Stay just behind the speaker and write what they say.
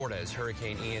As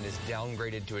Hurricane Ian is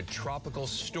downgraded to a tropical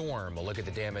storm. A look at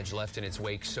the damage left in its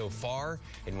wake so far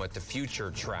and what the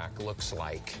future track looks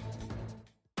like.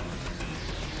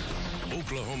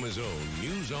 Oklahoma's own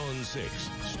News on 6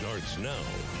 starts now.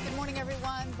 Good morning,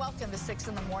 everyone. Welcome to 6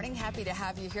 in the morning. Happy to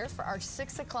have you here for our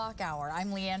 6 o'clock hour. I'm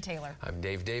Leanne Taylor. I'm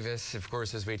Dave Davis. Of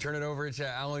course, as we turn it over to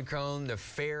Alan Crone, the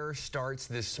fair starts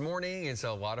this morning. And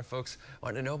so a lot of folks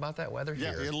want to know about that weather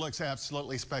here. Yeah, it looks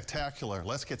absolutely spectacular.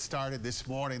 Let's get started this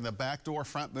morning. The backdoor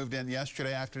front moved in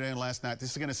yesterday afternoon, last night.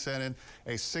 This is going to set in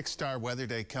a 6-star weather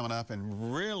day coming up.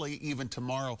 And really, even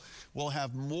tomorrow, we'll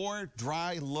have more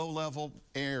dry, low-level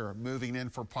air moving in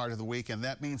for part of the weekend.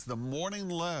 That means the morning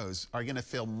lows are going to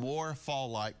feel more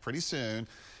fall-like pretty soon,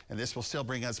 and this will still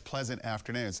bring us pleasant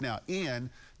afternoons. Now, Ian,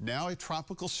 now a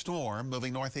tropical storm,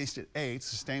 moving northeast at 8,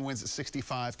 sustained winds at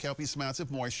 65, copious amounts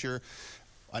of moisture.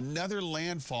 Another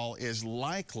landfall is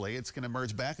likely. It's going to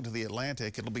merge back into the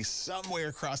Atlantic. It'll be somewhere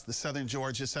across the southern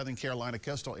Georgia, southern Carolina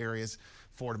coastal areas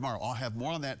for tomorrow. I'll have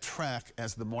more on that track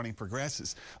as the morning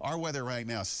progresses. Our weather right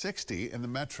now, 60 in the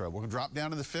metro. We'll drop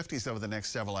down to the 50s over the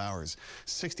next several hours.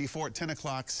 64 at 10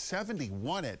 o'clock,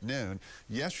 71 at noon.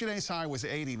 Yesterday's high was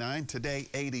 89, today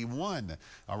 81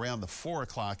 around the 4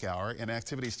 o'clock hour, and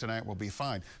activities tonight will be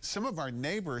fine. Some of our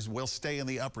neighbors will stay in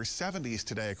the upper 70s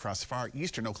today across far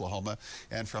eastern Oklahoma,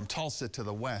 and from Tulsa to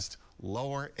the west,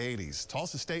 lower 80s.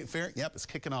 Tulsa State Fair, yep, it's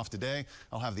kicking off today.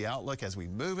 I'll have the outlook as we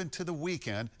move into the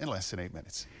weekend in less than 8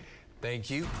 minutes. Thank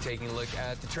you. Taking a look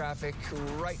at the traffic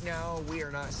right now, we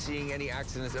are not seeing any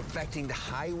accidents affecting the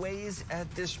highways at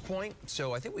this point.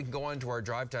 So I think we can go on to our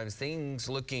drive times. Things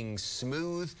looking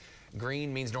smooth.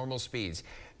 Green means normal speeds.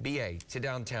 BA to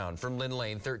downtown from Lynn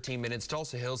Lane, 13 minutes.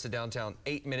 Tulsa Hills to downtown,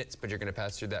 8 minutes, but you're going to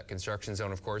pass through that construction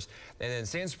zone, of course. And then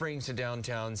Sand Springs to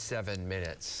downtown, 7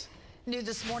 minutes. New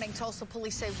this morning, Tulsa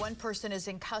police say one person is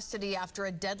in custody after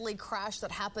a deadly crash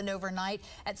that happened overnight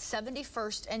at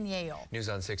 71st and Yale. News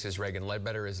on 6's Reagan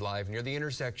Ledbetter is live near the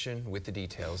intersection with the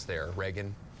details there.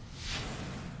 Reagan.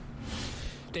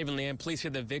 Dave and Leanne, police say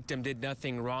the victim did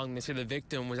nothing wrong. They say the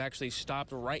victim was actually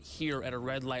stopped right here at a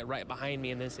red light right behind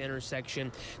me in this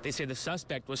intersection. They say the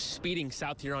suspect was speeding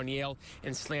south here on Yale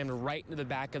and slammed right into the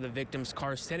back of the victim's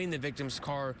car, sending the victim's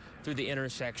car through the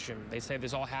intersection. They say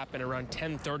this all happened around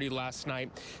 10:30 last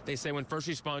night. They say when first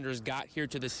responders got here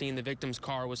to the scene, the victim's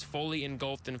car was fully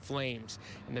engulfed in flames,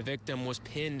 and the victim was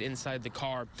pinned inside the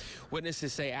car.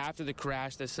 Witnesses say after the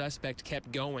crash, the suspect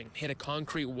kept going, hit a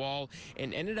concrete wall,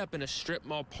 and ended up in a strip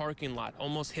mall parking lot,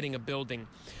 almost hitting a building.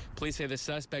 Police say the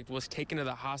suspect was taken to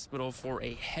the hospital for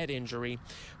a head injury.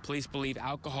 Police believe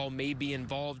alcohol may be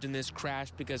involved in this crash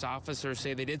because officers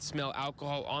say they did smell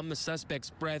alcohol on the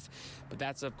suspect's breath, but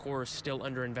that's, of course, still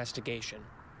under investigation.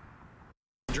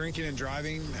 Drinking and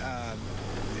driving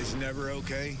is never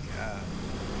okay.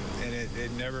 And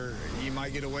it never, you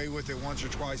might get away with it once or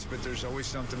twice, but there's always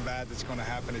something bad that's going to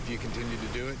happen if you continue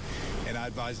to do it. And I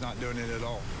advise not doing it at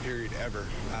all, period, ever,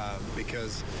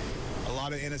 because a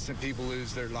lot of innocent people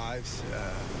lose their lives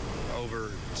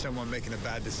over someone making a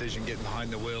bad decision, getting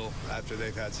behind the wheel after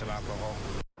they've had some alcohol.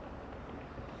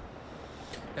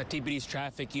 Now, TPD's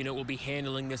traffic unit will be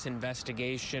handling this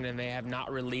investigation, and they have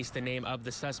not released the name of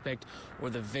the suspect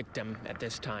or the victim at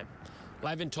this time.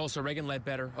 Live in Tulsa, Reagan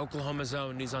Ledbetter, Oklahoma's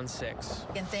own News on 6.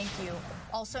 And thank you.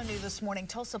 Also new this morning,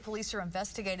 Tulsa police are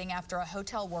investigating after a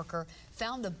hotel worker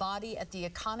found a body at the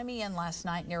Economy Inn last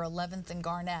night near 11th and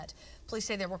Garnett. Police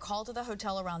say they were called to the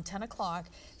hotel around 10 o'clock.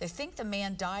 They think the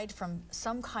man died from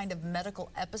some kind of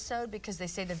medical episode because they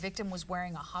say the victim was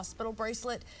wearing a hospital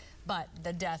bracelet, but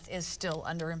the death is still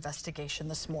under investigation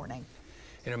this morning.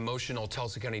 An emotional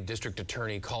Tulsa County District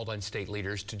Attorney called on state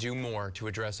leaders to do more to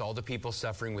address all the people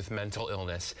suffering with mental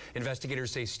illness. Investigators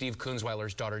say Steve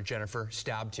Kunzweiler's daughter Jennifer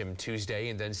stabbed him Tuesday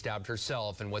and then stabbed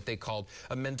herself in what they called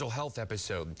a mental health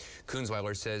episode.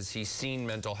 Kunzweiler says he's seen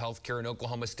mental health care in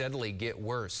Oklahoma steadily get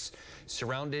worse.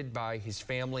 Surrounded by his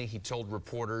family, he told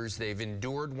reporters they've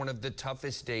endured one of the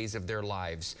toughest days of their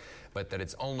lives, but that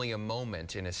it's only a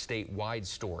moment in a statewide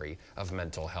story of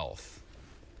mental health.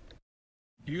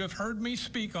 You have heard me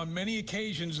speak on many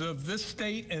occasions of this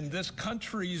state and this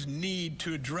country's need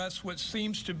to address what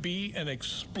seems to be an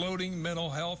exploding mental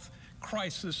health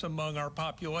crisis among our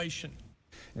population.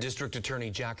 District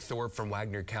Attorney Jack Thorpe from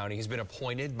Wagner County has been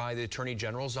appointed by the Attorney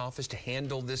General's office to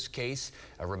handle this case.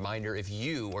 A reminder, if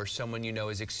you or someone you know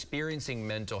is experiencing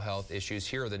mental health issues,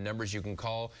 here are the numbers you can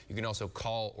call. You can also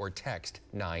call or text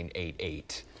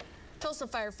 988. Tulsa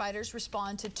firefighters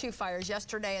respond to 2 fires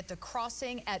yesterday at the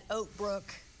crossing at Oak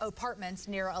Brook apartments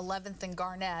near 11th and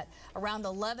Garnett. Around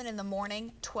 11 in the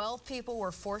morning, 12 people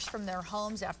were forced from their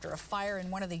homes after a fire in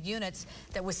one of the units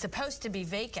that was supposed to be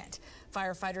vacant.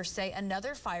 Firefighters say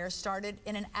another fire started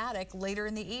in an attic later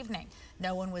in the evening.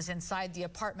 No one was inside the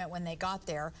apartment when they got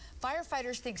there.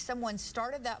 Firefighters think someone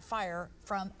started that fire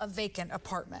from a vacant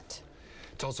apartment.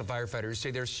 Tulsa firefighters say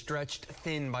they're stretched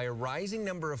thin by a rising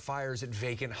number of fires at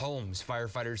vacant homes.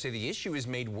 Firefighters say the issue is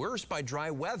made worse by dry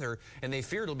weather, and they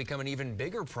fear it'll become an even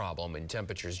bigger problem when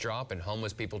temperatures drop and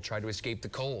homeless people try to escape the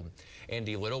cold.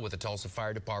 Andy Little with the Tulsa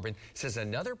Fire Department says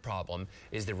another problem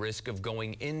is the risk of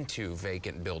going into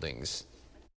vacant buildings.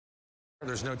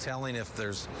 There's no telling if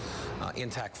there's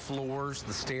intact floors.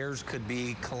 The stairs could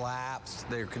be collapsed.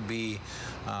 There could be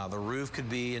the roof could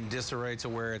be in disarray to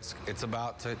where it's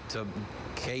about to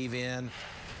cave in.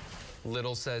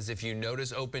 Little says if you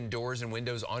notice open doors and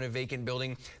windows on a vacant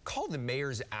building, call the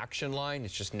mayor's action line.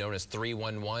 It's just known as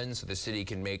 311, so the city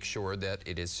can make sure that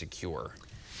it is secure.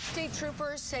 State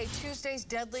troopers say Tuesday's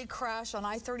deadly crash on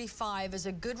I-35 is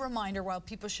a good reminder why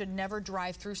people should never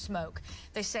drive through smoke.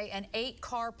 They say an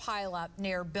 8-car pileup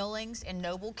near Billings in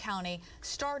Noble County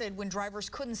started when drivers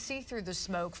couldn't see through the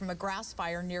smoke from a grass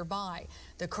fire nearby.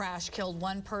 The crash killed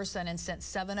 1 person and sent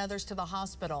 7 others to the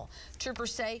hospital.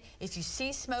 Troopers say if you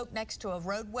see smoke next to a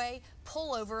roadway,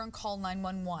 pull over and call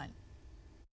 911.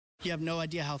 You have no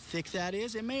idea how thick that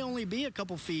is. It may only be a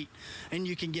couple feet and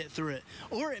you can get through it.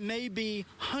 Or it may be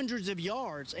hundreds of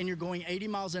yards and you're going 80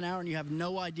 miles an hour and you have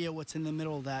no idea what's in the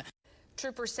middle of that.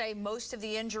 Troopers say most of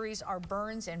the injuries are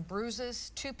burns and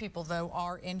bruises. 2 people, though,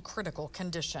 are in critical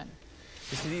condition.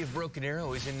 The city of Broken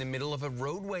Arrow is in the middle of a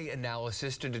roadway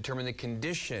analysis to determine the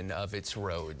condition of its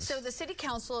roads. So the city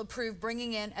council approved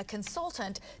bringing in a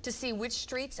consultant to see which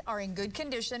streets are in good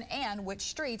condition and which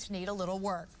streets need a little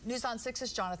work. News on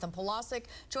 6's Jonathan Polasic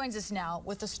joins us now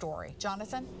with the story.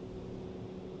 Jonathan?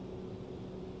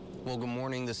 Well, good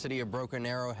morning. The city of Broken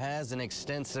Arrow has an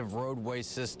extensive roadway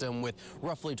system with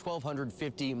roughly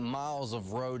 1,250 miles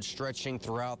of roads stretching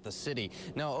throughout the city.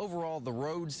 Now, overall, the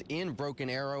roads in Broken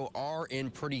Arrow are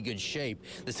in pretty good shape.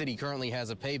 The city currently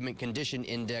has a pavement condition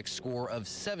index score of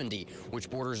 70, which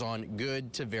borders on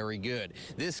good to very good.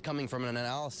 This coming from an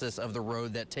analysis of the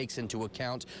road that takes into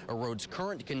account a road's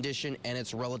current condition and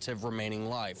its relative remaining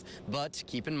life. But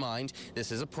keep in mind,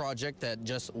 this is a project that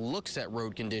just looks at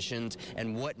road conditions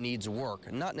and what needs work,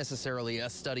 not necessarily a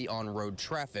study on road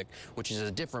traffic, which is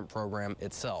a different program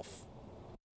itself.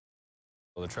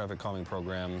 The traffic calming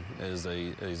program is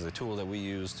a tool that we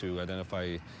use to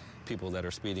identify people that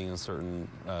are speeding in certain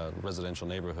residential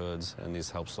neighborhoods, and these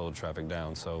help slow traffic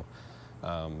down. So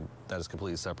that is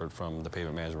completely separate from the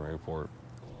pavement management report.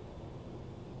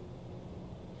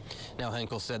 Now,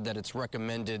 Henkel said that it's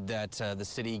recommended that the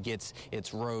city gets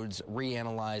its roads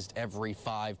reanalyzed every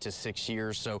 5 to 6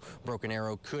 years, so Broken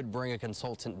Arrow could bring a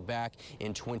consultant back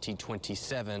in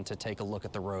 2027 to take a look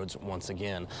at the roads once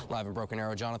again. Live in Broken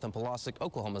Arrow, Jonathan Polasic,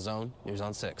 Oklahoma Zone, News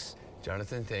on 6.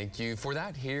 Jonathan, thank you for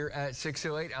that. Here at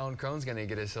 6:08, Alan Crone's going to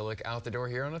get us a look out the door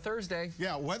here on a Thursday.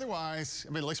 Yeah, weather-wise,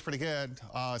 I mean, it looks pretty good.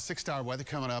 6-star weather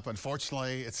coming up.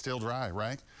 Unfortunately, it's still dry,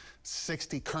 right?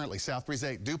 60 currently, south breeze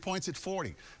 8, dew points at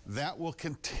 40. That will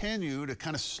continue to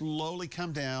kind of slowly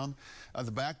come down. The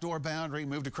backdoor boundary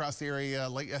moved across the area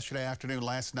late yesterday afternoon,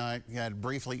 last night. You had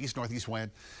briefly east-northeast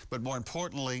wind, but more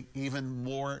importantly, even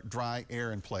more dry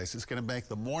air in place. It's going to make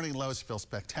the morning lows feel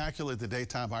spectacular. The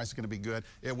daytime highs are going to be good.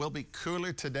 It will be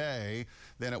cooler today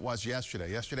than it was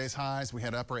yesterday. Yesterday's highs, we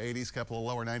had upper 80s, couple of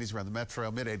lower 90s around the metro,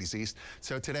 mid-80s east.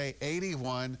 So today,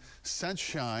 81,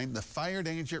 sunshine. The fire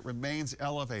danger remains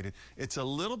elevated. It's a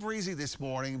little breezy this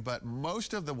morning, but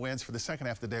most of the winds for the second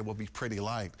half of the day will be pretty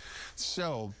light.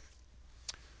 So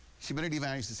humidity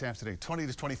values this afternoon, 20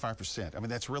 to 25%. I mean,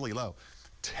 that's really low.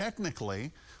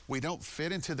 Technically, we don't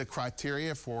fit into the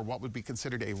criteria for what would be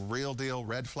considered a real deal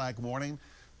red flag warning,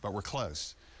 but we're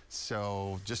close.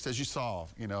 So just as you saw,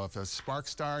 you know, if a spark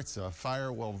starts, a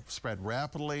fire will spread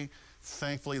rapidly.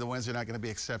 Thankfully, the winds are not going to be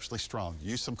exceptionally strong.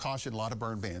 Use some caution, a lot of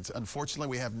burn bands. Unfortunately,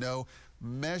 we have no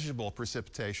measurable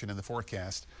precipitation in the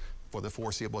forecast for the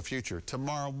foreseeable future.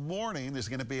 Tomorrow morning, there's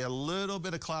going to be a little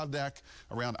bit of cloud deck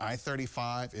around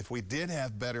I-35. If we did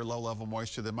have better low-level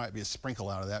moisture, there might be a sprinkle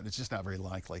out of that, and it's just not very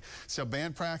likely. So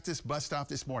band practice, bus stop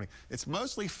this morning. It's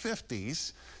mostly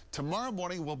 50s. Tomorrow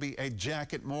morning will be a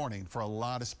jacket morning for a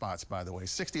lot of spots, by the way.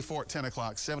 64 at 10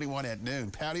 o'clock, 71 at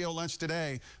noon. Patio lunch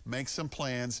today. Make some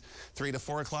plans. 3 to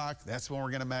 4 o'clock, that's when we're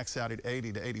going to max out at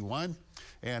 80 to 81.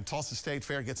 And Tulsa State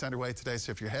Fair gets underway today,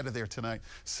 so if you're headed there tonight,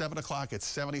 7 o'clock at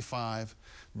 75.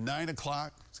 9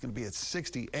 o'clock, it's going to be at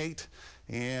 68.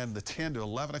 And the 10 to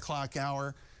 11 o'clock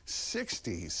hour,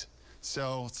 60s.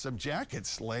 So some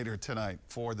jackets later tonight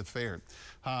for the fair.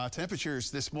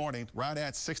 Temperatures this morning right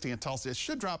at 60 in Tulsa. It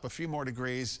should drop a few more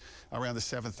degrees around the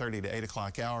 7:30 to 8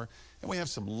 o'clock hour. And we have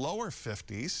some lower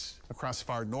 50s across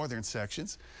our northern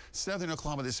sections. Southern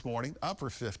Oklahoma this morning, upper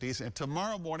 50s. And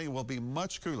tomorrow morning will be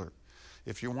much cooler.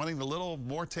 If you're wanting a little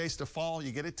more taste of fall,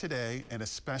 you get it today and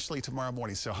especially tomorrow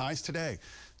morning. So highs today.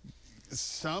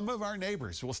 Some of our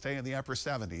neighbors will stay in the upper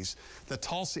 70s. The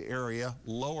Tulsa area,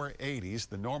 lower 80s.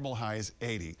 The normal high is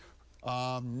 80.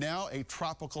 Now a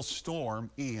tropical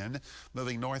storm, Ian,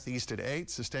 moving northeast at 8,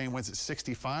 sustained winds at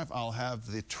 65. I'll have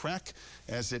the trek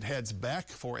as it heads back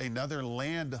for another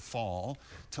landfall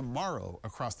tomorrow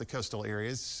across the coastal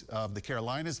areas of the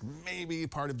Carolinas, maybe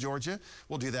part of Georgia.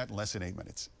 We'll do that in less than 8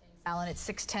 minutes. Alan, at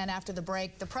 6:10 after the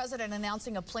break, the president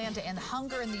announcing a plan to end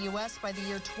hunger in the U.S. by the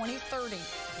year 2030.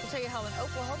 We'll tell you how an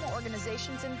Oklahoma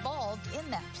organization's involved in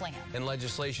that plan. And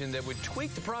legislation that would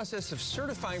tweak the process of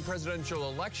certifying presidential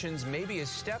elections may be a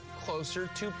step closer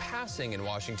to passing in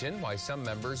Washington, why some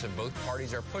members of both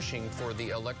parties are pushing for the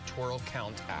Electoral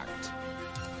Count Act.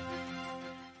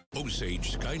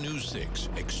 Osage Sky News 6,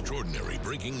 extraordinary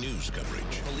breaking news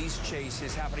coverage. Police chase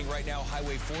is happening right now,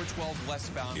 Highway 412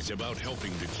 westbound. It's about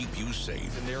helping to keep you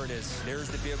safe. And there it is. There's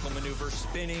the vehicle maneuver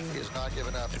spinning. He's not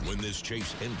giving up. And when this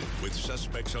chase ended with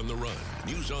suspects on the run,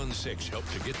 News on 6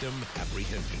 helped to get them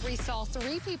apprehended. We saw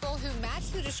 3 people who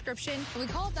matched the description. We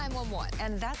called 911,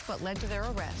 and that's what led to their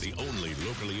arrest. The only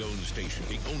locally owned station,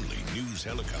 the only news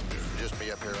helicopter. Just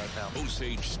me up here right now.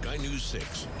 Osage Sky News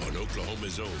 6 on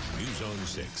Oklahoma's own News on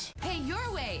 6. Pay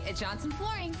your way at Johnson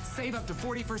Flooring. Save up to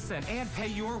 40% and pay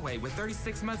your way with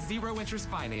 36 months zero interest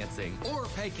financing. Or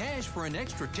pay cash for an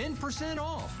extra 10%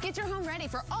 off. Get your home ready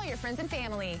for all your friends and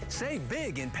family. Save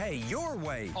big and pay your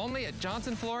way. Only at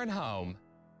Johnson Flooring Home.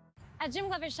 At Jim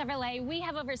Glover Chevrolet, we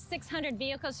have over 600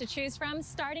 vehicles to choose from,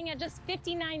 starting at just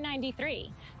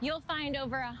 $59.93. You'll find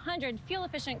over 100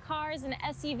 fuel-efficient cars and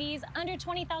SUVs under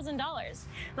 $20,000,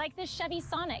 like the Chevy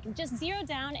Sonic, just $0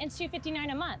 down and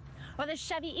 $259 a month, or the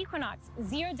Chevy Equinox,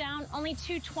 $0 down, only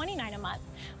 $229 a month.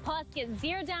 Plus, get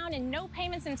 $0 down and no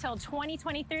payments until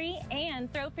 2023,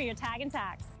 and throw for your tag and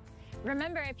tax.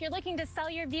 Remember, if you're looking to sell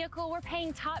your vehicle, we're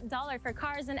paying top dollar for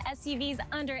cars and SUVs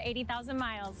under 80,000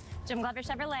 miles. Jim Glover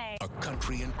Chevrolet. A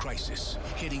country in crisis,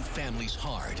 hitting families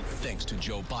hard thanks to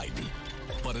Joe Biden.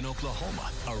 But in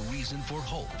Oklahoma, a reason for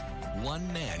hope. One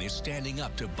man is standing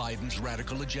up to Biden's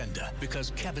radical agenda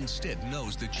because Kevin Stitt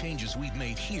knows the changes we've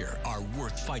made here are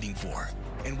worth fighting for.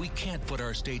 And we can't put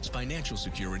our state's financial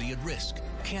security at risk.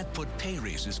 Can't put pay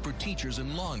raises for teachers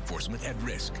and law enforcement at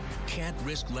risk. Can't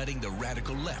risk letting the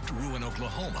radical left ruin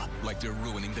Oklahoma like they're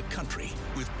ruining the country.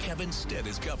 With Kevin Stitt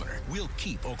as governor, we'll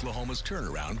keep Oklahoma's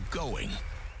turnaround going.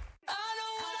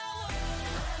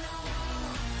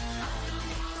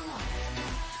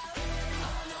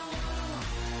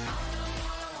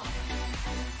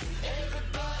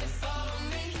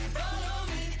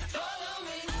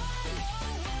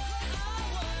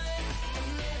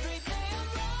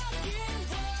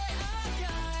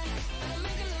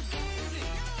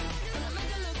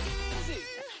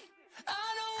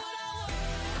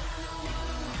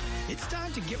 It's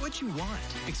time to get what you want.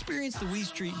 Experience the We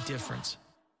Street difference.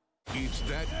 It's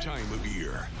that time of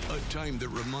year, a time that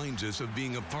reminds us of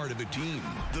being a part of a team,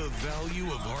 the value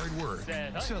of hard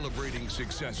work, celebrating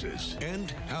successes,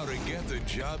 and how to get the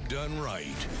job done right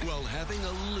while having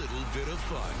a little bit of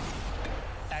fun.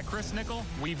 At Chris Nickel,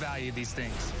 we value these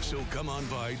things. So come on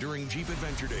by during Jeep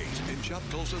Adventure Days and shop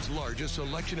Tulsa's largest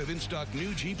selection of in-stock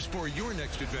new Jeeps for your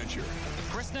next adventure.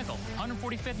 Chris Nickel,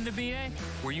 145th in the BA,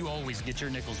 where you always get your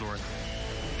nickel's worth.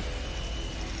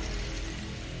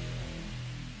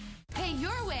 Pay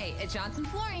your way at Johnson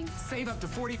Flooring. Save up to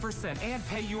 40% and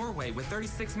pay your way with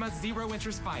 36 months zero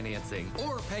interest financing.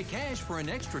 Or pay cash for an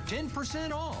extra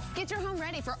 10% off. Get your home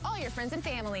ready for all your friends and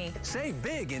family. Save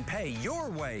big and pay your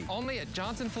way. Only at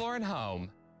Johnson Flooring Home.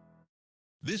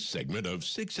 This segment of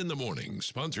 6 in the Morning,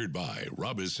 sponsored by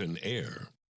Robinson Air.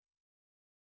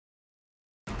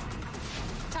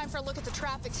 Time for a look at the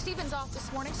traffic. Stephen's off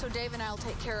this morning, so Dave and I will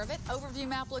take care of it. Overview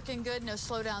map looking good. No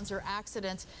slowdowns or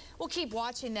accidents. We'll keep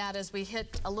watching that as we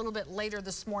hit a little bit later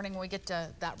this morning when we get to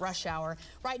that rush hour.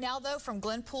 Right now, though, from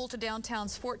Glenpool to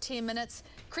downtown's 14 minutes.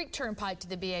 Creek Turnpike to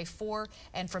the BA 4.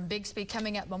 And from Bixby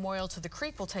coming up Memorial to the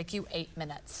Creek will take you 8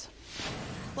 minutes.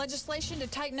 Legislation to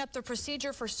tighten up the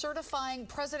procedure for certifying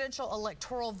presidential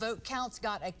electoral vote counts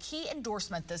got a key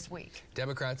endorsement this week.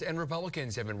 Democrats and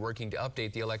Republicans have been working to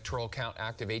update the Electoral Count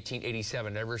Act of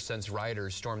 1887 ever since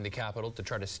rioters stormed the Capitol to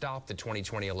try to stop the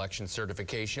 2020 election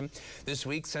certification. This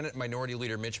week, Senate Minority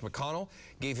Leader Mitch McConnell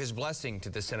gave his blessing to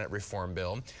the Senate reform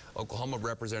bill. Oklahoma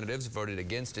representatives voted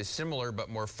against a similar but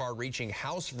more far-reaching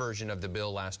House version of the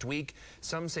bill last week.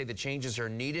 Some say the changes are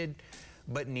needed,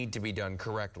 but need to be done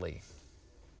correctly.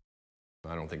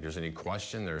 I don't think there's any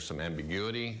question there's some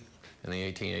ambiguity in the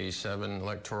 1887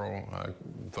 Electoral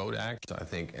Vote Act. I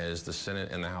think as the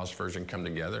Senate and the House version come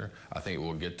together, I think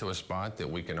we'll get to a spot that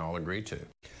we can all agree to.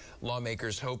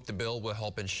 Lawmakers hope the bill will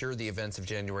help ensure the events of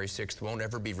January 6th won't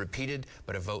ever be repeated,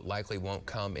 but a vote likely won't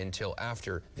come until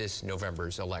after this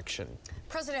November's election.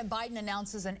 President Biden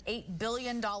announces an $8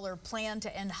 billion plan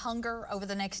to end hunger over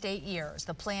the next 8 years.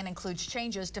 The plan includes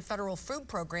changes to federal food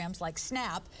programs like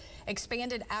SNAP,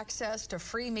 expanded access to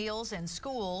free meals in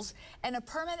schools, and a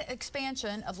permanent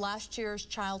expansion of last year's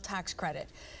child tax credit.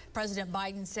 President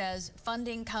Biden says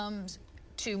funding comes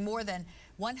to more than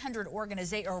 100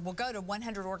 will go to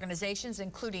 100 organizations,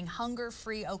 including Hunger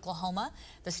Free Oklahoma.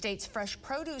 The state's fresh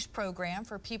produce program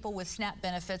for people with SNAP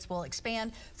benefits will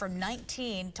expand from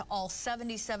 19 to all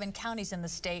 77 counties in the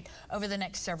state over the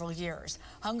next several years.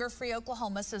 Hunger Free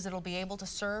Oklahoma says it'll be able to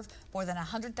serve more than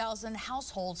 100,000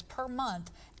 households per month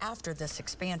after this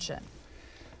expansion.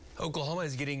 Oklahoma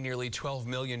is getting nearly $12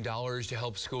 million to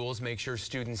help schools make sure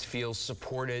students feel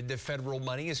supported. The federal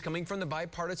money is coming from the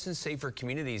bipartisan Safer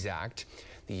Communities Act.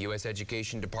 The U.S.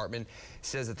 Education Department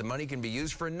says that the money can be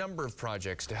used for a number of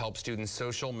projects to help students'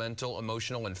 social, mental,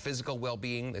 emotional, and physical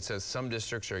well-being. It says some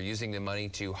districts are using the money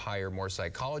to hire more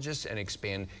psychologists and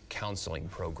expand counseling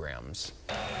programs.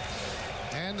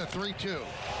 And the 3-2.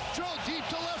 Throw deep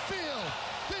to left field.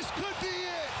 This could be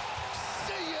it.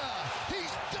 See ya.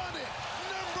 He's done it.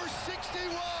 Number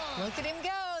 61. Look at him go.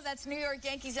 That's New York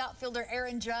Yankees outfielder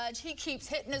Aaron Judge. He keeps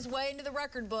hitting his way into the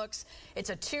record books. It's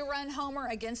a 2-run homer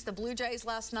against the Blue Jays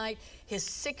last night, his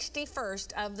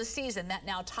 61st of the season. That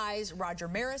now ties Roger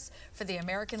Maris for the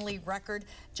American League record.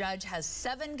 Judge has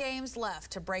 7 games left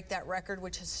to break that record,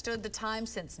 which has stood the time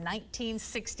since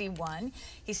 1961.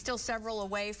 He's still several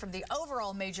away from the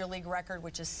overall Major League record,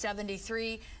 which is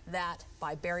 73, that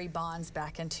by Barry Bonds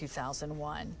back in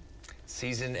 2001.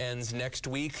 Season ends next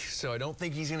week, so I don't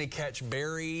think he's going to catch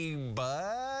Barry,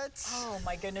 but... Oh,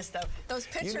 my goodness, though. Those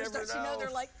pitchers, don't you know,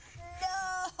 they're like,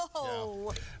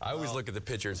 no! Yeah. I always look at the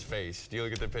pitcher's face. Do you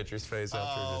look at the pitcher's face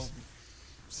after just...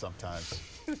 Sometimes.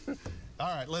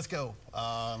 All right, let's go.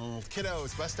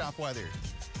 Kiddos, bus stop weather.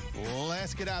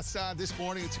 Let's get outside this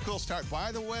morning. It's a cool start.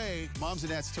 By the way, moms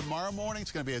and dads, tomorrow morning,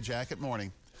 it's going to be a jacket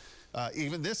morning.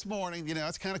 Even this morning, you know,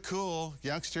 it's kind of cool.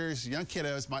 Youngsters, young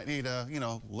kiddos might need a,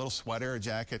 little sweater or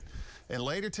jacket. And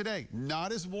later today,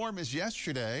 not as warm as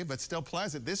yesterday, but still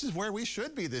pleasant. This is where we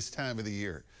should be this time of the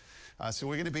year. So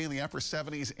we're going to be in the upper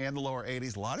 70s and the lower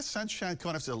 80s. A lot of sunshine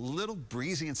coming up. It's a little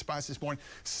breezy and spicy this morning.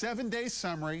 7-day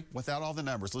summary without all the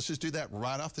numbers. Let's just do that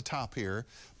right off the top here.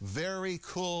 Very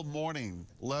cool morning.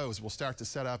 Lows will start to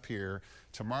set up here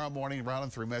tomorrow morning, right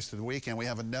on through most of the weekend. We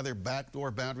have another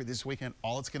backdoor boundary this weekend.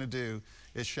 All it's going to do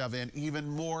is shove in even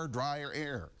more drier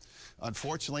air.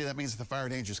 Unfortunately, that means the fire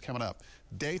danger is coming up.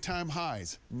 Daytime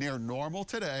highs near normal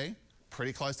today,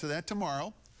 pretty close to that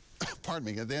tomorrow.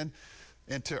 Pardon me. And then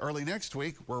into early next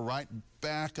week, we're right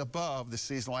back above the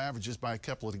seasonal averages by a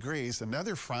couple of degrees.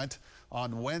 Another front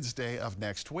on Wednesday of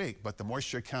next week, but the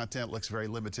moisture content looks very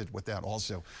limited with that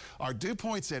also. Our dew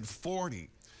point's at 40.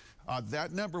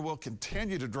 That number will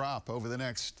continue to drop over the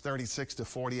next 36 to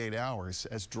 48 hours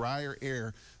as drier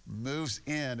air moves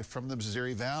in from the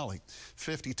Missouri Valley.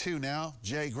 52 now,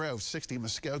 Jay Grove, 60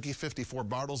 Muskogee, 54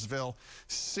 Bartlesville,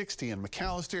 60 in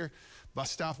McAllister.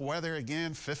 Bus stop weather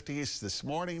again, 50s this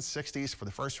morning, 60s for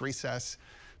the first recess.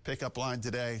 Pickup line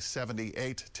today,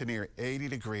 78 to near 80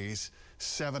 degrees.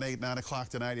 7, 8, 9 o'clock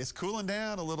tonight. It's cooling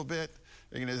down a little bit.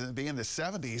 You're going to be in the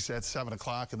 70s at 7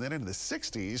 o'clock and then into the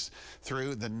 60s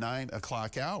through the 9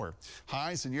 o'clock hour.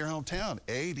 Highs in your hometown,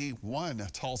 81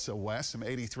 Tulsa West, some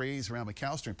 83s around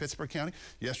McAllister and Pittsburgh County.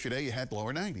 Yesterday you had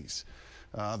lower 90s.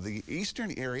 The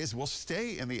eastern areas will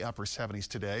stay in the upper 70s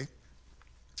today.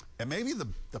 And maybe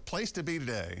the place to be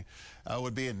today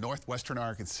would be in northwestern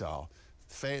Arkansas.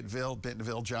 Fayetteville,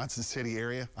 Bentonville, Johnson City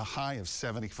area, a high of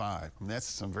 75. I mean, that's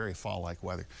some very fall-like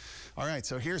weather. All right,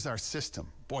 so here's our system.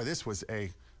 Boy, this was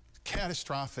a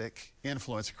catastrophic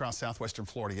influence across southwestern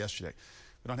Florida yesterday.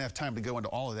 We don't have time to go into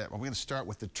all of that, but we're going to start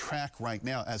with the track right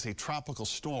now. As a tropical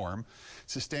storm,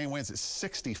 sustained winds at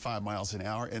 65 miles an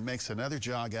hour and makes another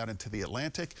jog out into the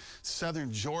Atlantic.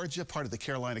 Southern Georgia, part of the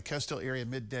Carolina coastal area,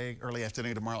 midday, early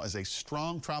afternoon tomorrow as a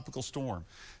strong tropical storm.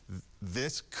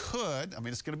 This could,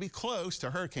 it's going to be close to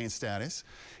hurricane status,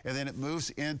 and then it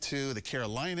moves into the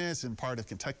Carolinas and part of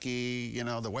Kentucky,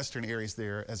 the western areas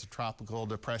there as a tropical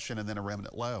depression and then a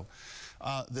remnant low.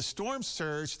 The storm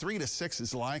surge 3 to 6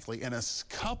 is likely, and a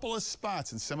couple of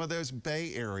spots in some of those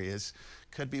bay areas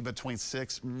could be between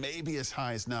 6, maybe as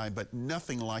high as 9, but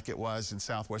nothing like it was in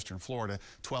southwestern Florida,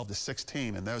 12 to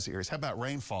 16 in those areas. How about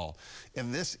rainfall?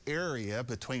 In this area,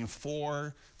 between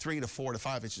 3 to 4 to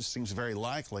 5, it just seems very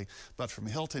likely, but from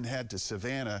Hilton Head to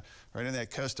Savannah, right in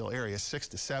that coastal area, 6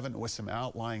 to 7 with some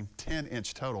outlying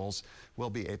 10-inch totals will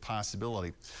be a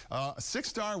possibility. A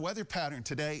 6-star weather pattern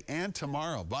today and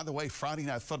tomorrow. By the way, Friday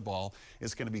Night Football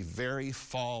is going to be very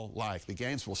fall-like. The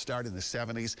games will start in the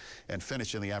 70s and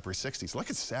finish in the upper 60s. Look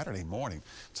at Saturday morning.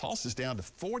 Tulsa's down to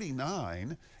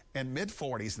 49 and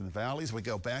mid-40s in the valleys. We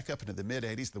go back up into the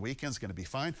mid-80s. The weekend's going to be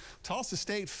fine. Tulsa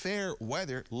State Fair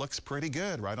weather looks pretty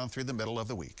good right on through the middle of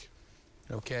the week.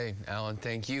 Okay, Alan,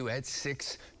 thank you. At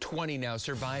 6:20 now,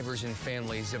 survivors and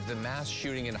families of the mass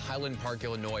shooting in Highland Park,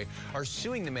 Illinois, are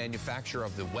suing the manufacturer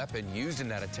of the weapon used in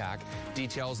that attack.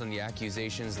 Details on the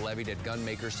accusations levied at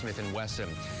gunmaker Smith & Wesson.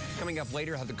 Coming up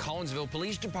later, how the Collinsville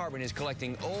Police Department is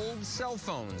collecting old cell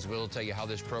phones. We'll tell you how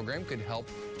this program could help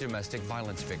domestic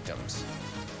violence victims.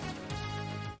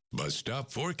 Bus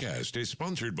Stop Forecast is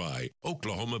sponsored by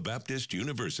Oklahoma Baptist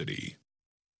University.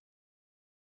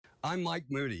 I'm Mike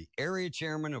Moody, Area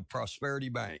Chairman of Prosperity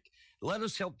Bank. Let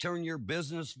us help turn your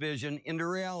business vision into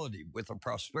reality with a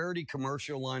Prosperity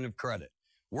commercial line of credit.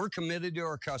 We're committed to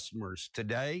our customers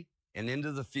today and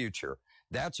into the future.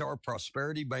 That's our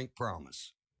Prosperity Bank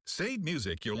promise. Sade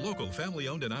Music, your local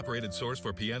family-owned and operated source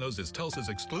for pianos, is Tulsa's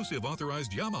exclusive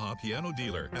authorized Yamaha piano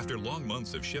dealer. After long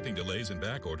months of shipping delays and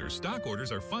back orders, stock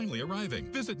orders are finally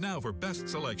arriving. Visit now for best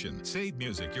selection. Sade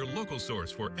Music, your local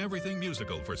source for everything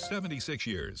musical for 76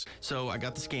 years. So I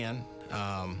got the scan,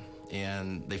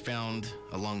 and they found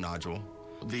a lung nodule.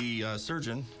 The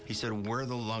surgeon, he said where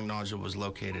the lung nodule was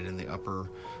located in the upper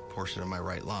portion of my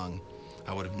right lung,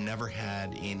 I would have never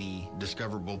had any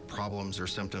discoverable problems or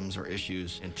symptoms or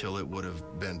issues until it would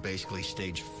have been basically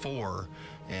stage 4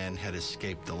 and had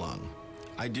escaped the lung.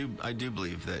 I do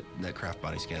believe that Kraft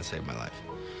Body Scan saved my life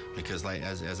because,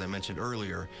 as I mentioned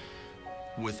earlier,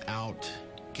 without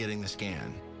getting the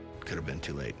scan, it could have been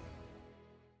too late.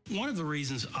 One of the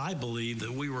reasons I believe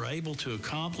that we were able to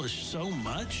accomplish so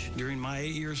much during my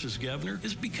 8 years as governor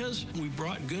is because we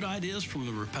brought good ideas from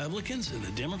the Republicans and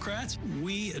the Democrats.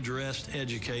 We addressed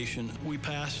education. We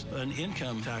passed an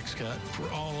income tax cut for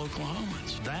all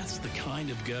Oklahomans. That's the kind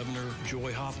of governor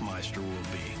Joy Hoffmeister will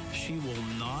be. She will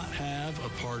not have a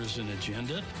partisan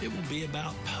agenda. It will be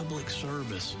about public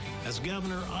service. As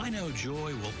governor, I know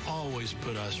Joy will always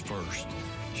put us first.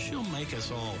 She'll make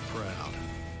us all proud.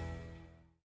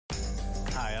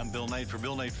 Hi, I'm Bill Knight for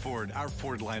Bill Knight Ford. Our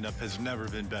Ford lineup has never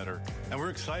been better. And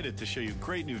we're excited to show you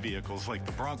great new vehicles like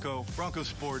the Bronco, Bronco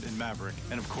Sport, and Maverick.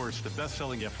 And of course, the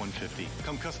best-selling F-150.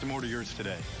 Come custom order yours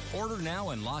today. Order now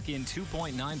and lock in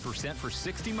 2.9% for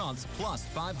 60 months plus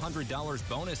 $500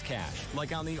 bonus cash,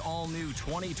 like on the all-new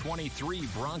 2023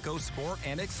 Bronco Sport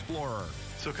and Explorer.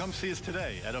 So come see us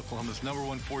today at Oklahoma's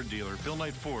 #1 Ford dealer, Bill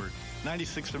Knight Ford,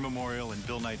 96th and Memorial and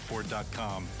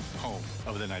BillKnightFord.com, home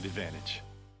of the Knight Advantage.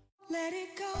 Let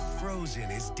it go. Frozen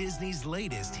is Disney's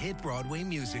latest hit Broadway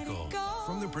musical.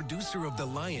 From the producer of The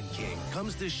Lion King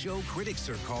comes the show critics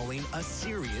are calling a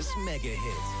serious mega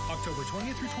hit. October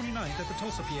 20th through 29th at the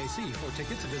Tulsa PAC. For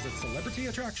tickets, visit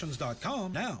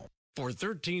celebrityattractions.com now. For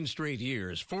 13 straight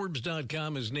years,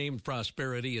 Forbes.com has named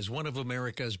Prosperity as one of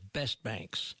America's best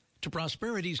banks. To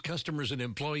Prosperity's customers and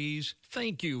employees,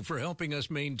 thank you for helping us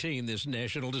maintain this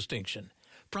national distinction.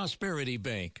 Prosperity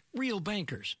Bank. Real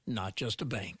bankers, not just a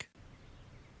bank.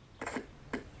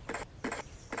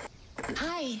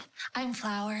 Hi, I'm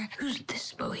Flower. Who's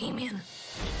this bohemian?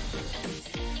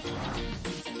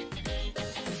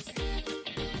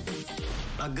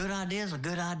 A good idea is a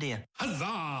good idea.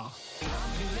 Huzzah!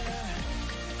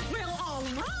 Well, all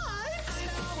right.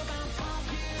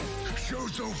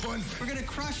 Show's so fun. We're gonna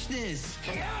crush this.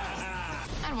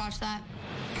 I'd watch that.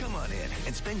 Come on in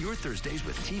and spend your Thursdays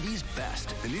with TV's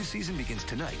best. The new season begins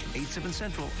tonight, 8/7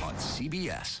 Central on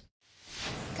CBS.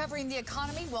 Covering the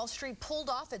economy, Wall Street pulled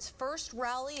off its first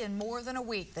rally in more than a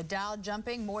week. The Dow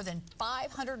jumping more than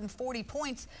 540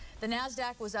 points. The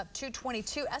NASDAQ was up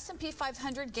 222. S&P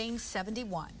 500 gained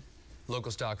 71.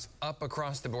 Local stocks up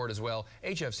across the board as well.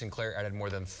 HF Sinclair added more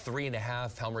than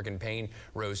 3.5. Helmerich & Payne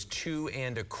rose 2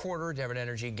 1/4. Devon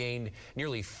Energy gained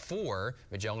nearly 4.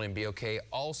 Magellan and BOK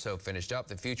also finished up.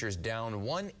 The futures down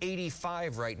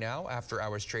 185 right now after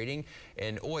hours trading,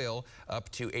 and oil up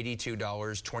to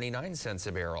 $82.29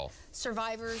 a barrel.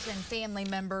 Survivors and family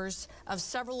members of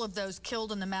several of those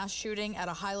killed in the mass shooting at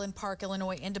a Highland Park,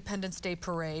 Illinois Independence Day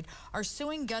parade are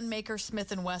suing gunmaker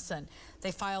Smith & Wesson.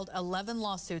 They filed 11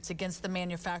 lawsuits against the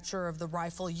manufacturer of the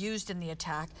rifle used in the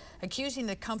attack, accusing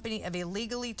the company of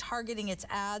illegally targeting its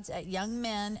ads at young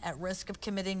men at risk of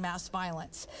committing mass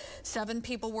violence. 7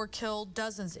 people were killed,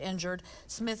 dozens injured.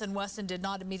 Smith & Wesson did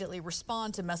not immediately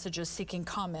respond to messages seeking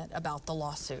comment about the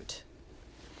lawsuit.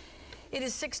 It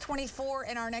is 6:24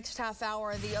 in our next half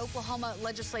hour. The Oklahoma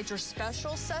legislature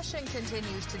special session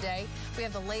continues today. We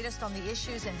have the latest on the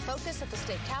issues in focus at the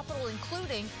state capitol,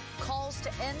 including calls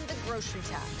to end the grocery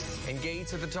tax. And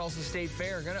gates at the Tulsa State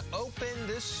Fair are going to open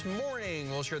this morning.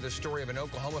 We'll share the story of an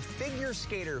Oklahoma figure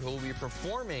skater who will be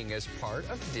performing as part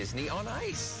of Disney on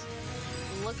Ice.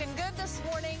 Looking good this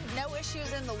morning. No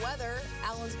issues in the weather.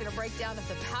 Alan's going to break down if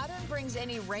the pattern brings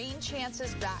any rain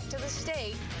chances back to the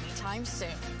state anytime soon.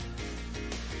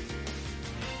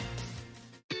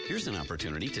 Here's an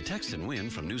opportunity to text and win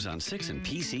from News on 6 and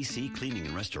PCC Cleaning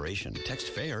and Restoration. Text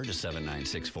FAIR to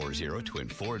 79640 to win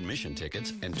 4 admission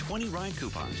tickets and 20 ride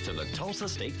coupons to the Tulsa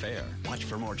State Fair. Watch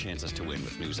for more chances to win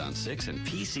with News on 6 and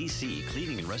PCC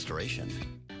Cleaning and Restoration.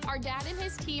 Our dad and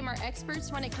his team are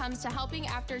experts when it comes to helping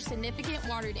after significant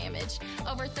water damage.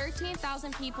 Over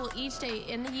 13,000 people each day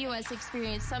in the U.S.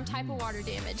 experience some type of water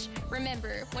damage.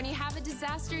 Remember, when you have a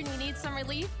disaster and you need some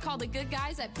relief, call the good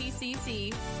guys at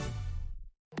PCC.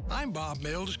 I'm Bob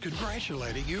Mills,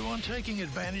 congratulating you on taking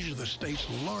advantage of the state's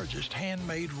largest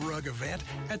handmade rug event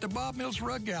at the Bob Mills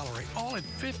Rug Gallery, all at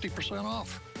 50%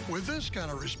 off. With this kind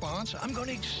of response, I'm going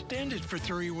to extend it for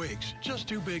 3 weeks. Just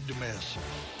too big to miss.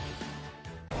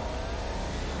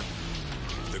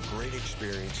 The great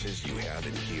experiences you have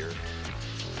in here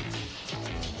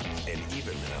and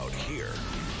even out here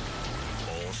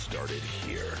all started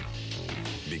here.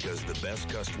 Because the best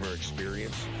customer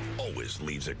experience always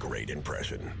leaves a great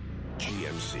impression.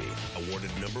 GMC, awarded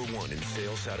 #1 in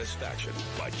sales satisfaction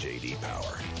by J.D.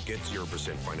 Power. Get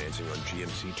 0% financing on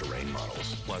GMC Terrain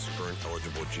models. Plus, current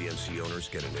eligible GMC owners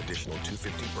get an additional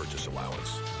 $250 purchase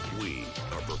allowance. We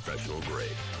are professional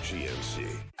grade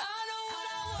GMC.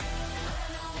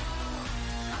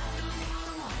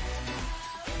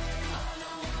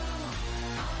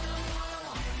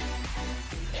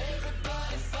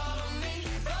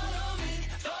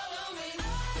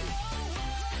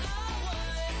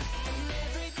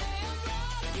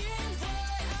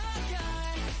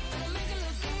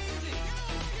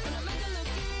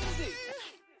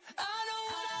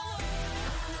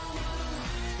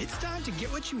 It's time to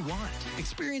get what you want.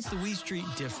 Experience the Wee Street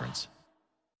difference.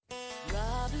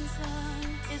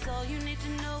 Robinson is all you need to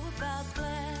know about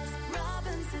glass.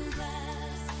 Robinson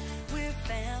Glass. We're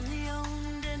family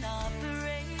owned and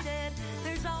operated.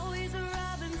 There's always a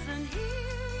Robinson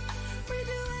here. We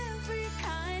do every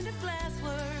kind of glass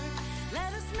work.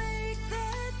 Let us make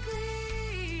that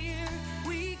clear.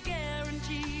 We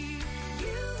guarantee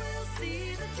you will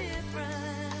see the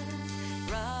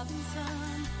difference.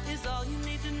 Robinson is all you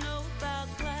need to know about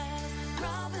glass.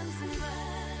 Robinson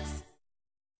Glass.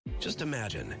 Just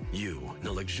imagine you in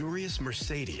a luxurious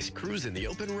Mercedes cruising the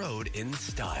open road in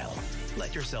style.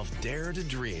 Let yourself dare to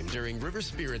dream during River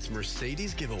Spirit's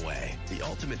Mercedes giveaway. The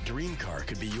ultimate dream car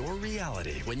could be your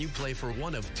reality when you play for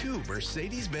one of 2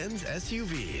 Mercedes-Benz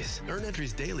SUVs. Earn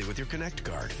entries daily with your Connect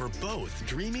card for both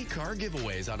dreamy car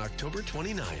giveaways on October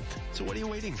 29th. So what are you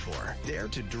waiting for? Dare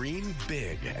to dream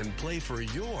big and play for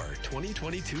your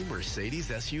 2022 Mercedes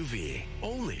SUV.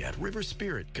 Only at River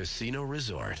Spirit Casino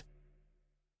Resort.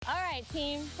 All right,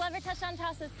 team. Clever Touchdown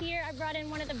Toss is here. I brought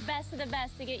in one of the best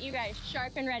to get you guys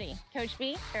sharp and ready. Coach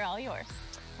B, they're all yours.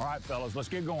 All right, fellas, let's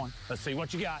get going. Let's see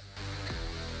what you got.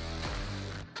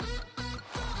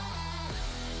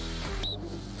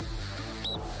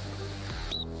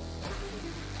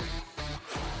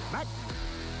 Back.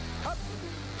 Up.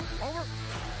 Over.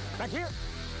 Back here.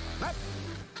 Back.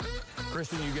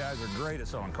 Kristen, you guys are great at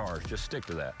selling cars. Just stick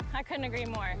to that. I couldn't agree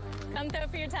more. Come throw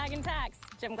for your tag and tax.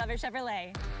 Jim Glover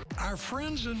Chevrolet. Our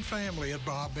friends and family at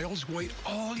Bob Mills wait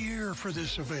all year for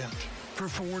this event. For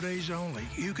 4 days only,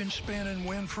 you can spin and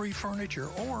win free furniture,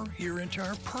 or your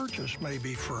entire purchase may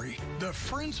be free. The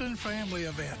Friends and Family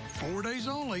event, 4 days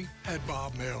only at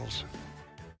Bob Mills.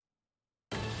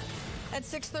 At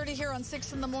 6:30 here on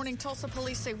 6 in the morning, Tulsa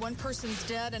police say one person's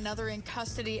dead, another in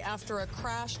custody after a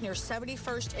crash near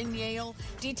 71st and Yale.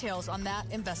 Details on that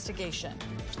investigation.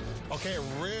 Okay, a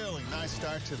really nice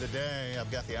start to the day. I've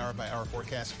got the hour-by-hour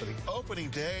forecast for the opening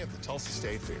day of the Tulsa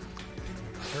State Fair.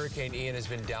 Hurricane Ian has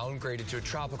been downgraded to a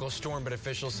tropical storm, but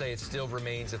officials say it still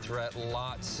remains a threat.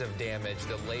 Lots of damage,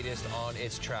 the latest on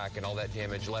its track, and all that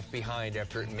damage left behind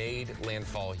after it made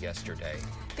landfall yesterday.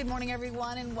 Good morning,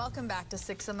 everyone, and welcome back to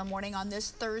 6 in the morning on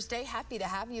this Thursday. Happy to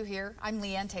have you here. I'm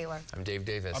Leanne Taylor. I'm Dave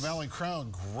Davis. I'm Alan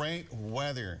Crone. Great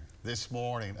weather this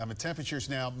morning. Temperatures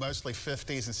now mostly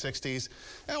 50s and 60s.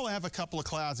 And we'll have a couple of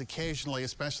clouds occasionally,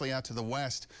 especially out to the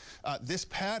west. This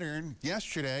pattern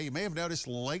yesterday, you may have noticed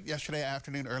late yesterday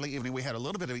afternoon, early evening, we had a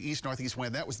little bit of an east-northeast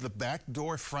wind. That was the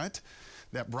backdoor front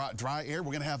that brought dry air.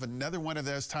 We're going to have another one of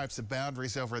those types of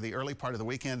boundaries over the early part of the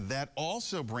weekend. That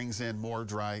also brings in more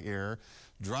dry air.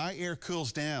 Dry air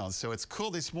cools down, so it's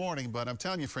cool this morning, but I'm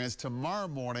telling you, friends, tomorrow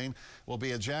morning will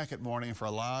be a jacket morning for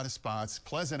a lot of spots.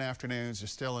 Pleasant afternoons are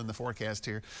still in the forecast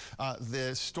here.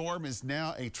 The storm is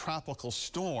now a tropical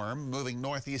storm, moving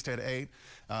northeast at 8.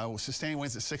 Sustained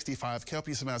winds at 65,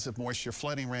 copious amounts of moisture,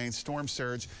 flooding rain, storm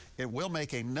surge. It will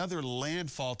make another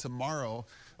landfall tomorrow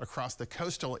across the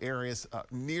coastal areas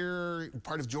near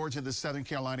part of Georgia, the Southern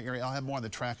Carolina area. I'll have more on the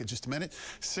track in just a minute.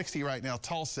 60 right now,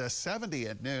 Tulsa, 70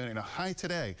 at noon, and a high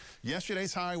today.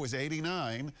 Yesterday's high was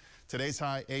 89. Today's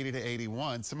high 80 to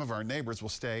 81. Some of our neighbors will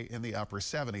stay in the upper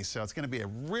 70s. So it's going to be a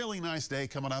really nice day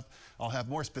coming up. I'll have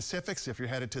more specifics if you're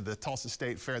headed to the Tulsa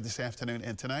State Fair this afternoon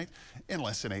and tonight in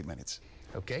less than 8 minutes.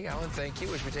 Okay, Alan, thank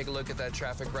you. As we take a look at that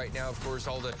traffic right now, of course,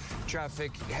 all the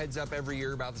traffic heads up every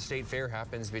year about the State Fair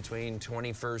happens between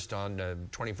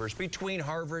 21st between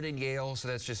Harvard and Yale. So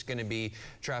that's just going to be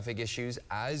traffic issues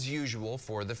as usual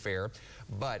for the fair.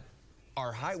 But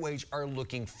our highways are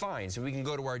looking fine. So we can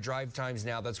go to our drive times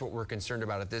now. That's what we're concerned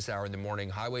about at this hour in the morning.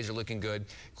 Highways are looking good.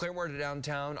 Clearwater to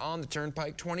downtown on the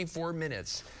Turnpike, 24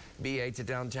 minutes. BA to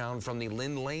downtown from the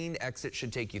Lynn Lane exit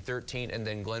should take you 13, and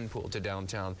then Glenpool to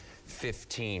downtown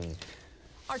 15.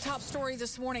 Our top story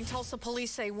this morning, Tulsa police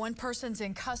say one person's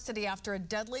in custody after a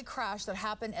deadly crash that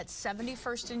happened at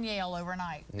 71st and Yale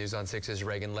overnight. News on 6's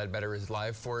Reagan Ledbetter is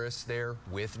live for us there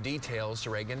with details.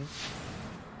 Reagan.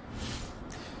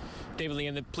 David Lee,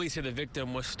 and the police say the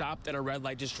victim was stopped at a red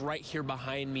light just right here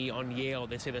behind me on Yale.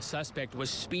 They say the suspect was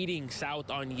speeding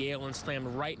south on Yale and slammed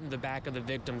right in the back of the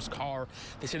victim's car.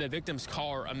 They say the victim's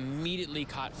car immediately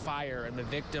caught fire and the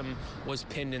victim was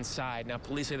pinned inside. Now,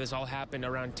 police say this all happened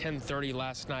around 10:30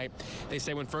 last night. They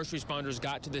say when first responders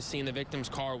got to the scene, the victim's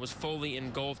car was fully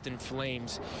engulfed in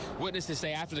flames. Witnesses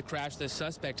say after the crash, the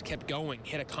suspect kept going,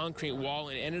 hit a concrete wall,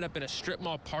 and ended up in a strip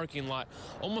mall parking lot,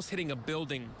 almost hitting a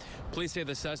building. Police say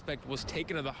the suspect was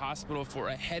taken to the hospital for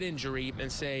a head injury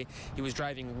and say he was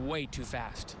driving way too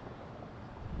fast.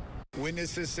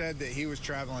 Witnesses said that he was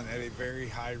traveling at a very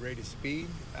high rate of speed.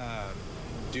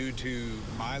 Due to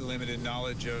my limited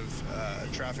knowledge of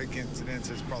traffic incidents,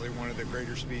 it's probably one of the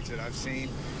greater speeds that I've seen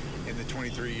in the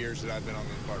 23 years that I've been on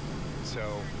the department.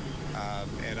 So,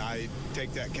 and I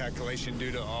take that calculation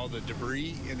due to all the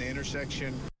debris in the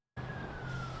intersection.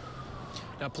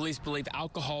 Now, police believe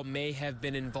alcohol may have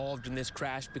been involved in this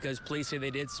crash because police say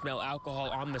they did smell alcohol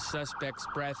on the suspect's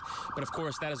breath. But, of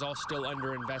course, that is all still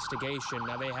under investigation.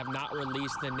 Now, they have not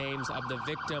released the names of the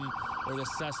victim or the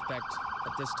suspect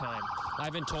at this time.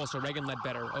 Live in Tulsa, Reagan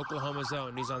Ledbetter, Oklahoma's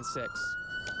Own, News on 6.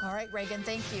 All right, Reagan,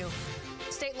 thank you.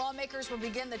 State lawmakers will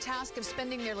begin the task of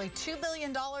spending nearly $2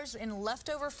 billion in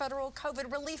leftover federal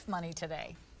COVID relief money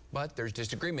today. But there's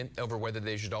disagreement over whether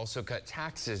they should also cut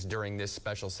taxes during this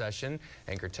special session.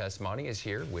 Anchor Tess Monty is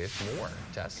here with more.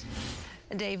 Tess?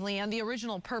 Dave, Leanne, the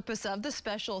original purpose of the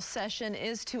special session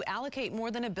is to allocate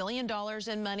more than $1 billion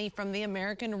in money from the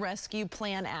American Rescue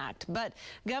Plan Act. But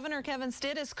Governor Kevin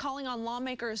Stitt is calling on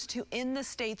lawmakers to end the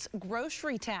state's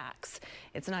grocery tax.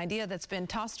 It's an idea that's been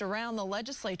tossed around the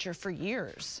legislature for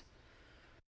years.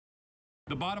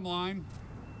 The bottom line,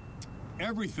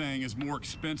 everything is more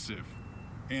expensive,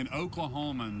 and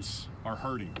Oklahomans are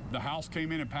hurting. The House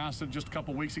came in and passed it just a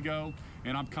couple weeks ago,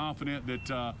 and I'm confident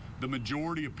that the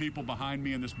majority of people behind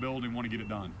me in this building want to get it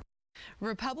done.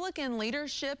 Republican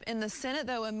leadership in the Senate,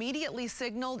 though, immediately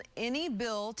signaled any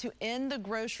bill to end the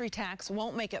grocery tax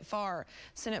won't make it far.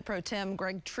 Senate Pro Tem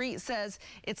Greg Treat says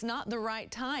it's not the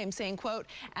right time, saying, quote,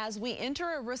 as we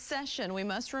enter a recession, we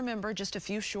must remember just a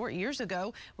few short years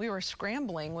ago, we were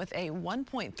scrambling with a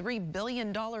 $1.3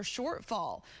 billion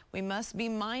shortfall. We must be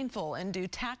mindful and do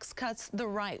tax cuts the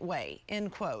right way,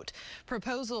 end quote.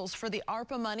 Proposals for the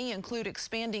ARPA money include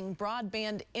expanding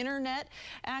broadband internet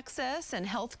access and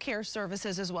health care care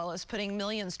services, as well as putting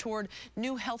millions toward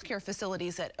new health care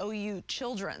facilities at OU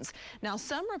Children's. Now,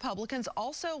 some Republicans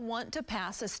also want to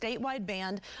pass a statewide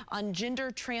ban on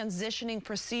gender transitioning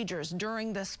procedures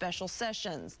during the special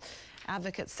sessions.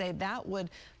 Advocates say that would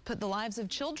put the lives of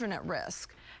children at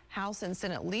risk. House and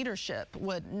Senate leadership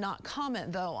would not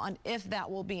comment, though, on if that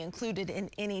will be included in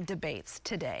any debates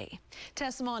today.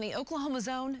 Tess Monty, Oklahoma's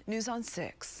Own, News on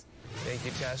 6. Thank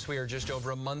you, Tess. We are just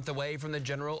over a month away from the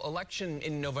general election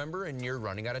in November, and you're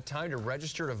running out of time to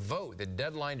register to vote. The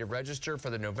deadline to register for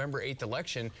the November 8th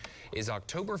election is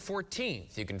October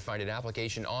 14th. You can find an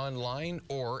application online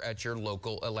or at your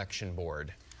local election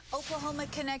board. Oklahoma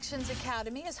Connections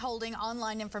Academy is holding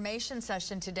online information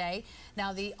session today.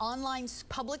 Now, the online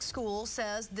public school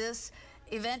says this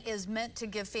event is meant to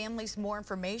give families more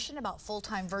information about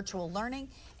full-time virtual learning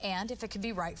and if it could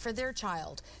be right for their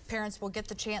child. Parents will get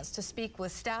the chance to speak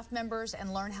with staff members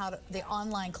and learn how the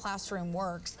online classroom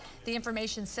works. The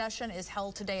information session is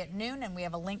held today at noon, and we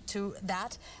have a link to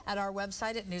that at our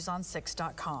website at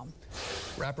newson6.com.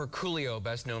 Rapper Coolio,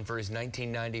 best known for his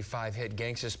 1995 hit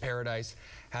Gangsta's Paradise,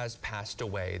 has passed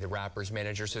away. The rapper's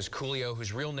manager says Coolio,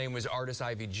 whose real name was Artis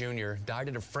Ivy Jr., died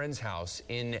at a friend's house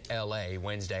in L.A.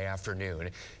 Wednesday afternoon.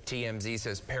 TMZ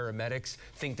says paramedics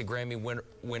think the Grammy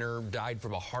winner died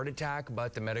from a heart attack,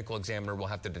 but the medical examiner will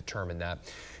have to determine that.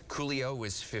 Coolio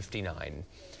was 59.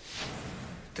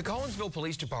 The Collinsville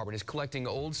Police Department is collecting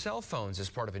old cell phones as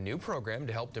part of a new program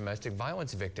to help domestic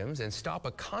violence victims and stop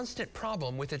a constant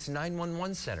problem with its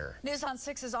 911 center. News on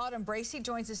 6's Autumn Bracey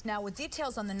joins us now with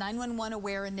details on the 911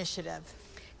 Aware initiative.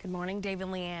 Good morning, Dave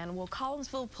and Leanne. Well,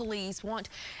 Collinsville police want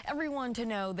everyone to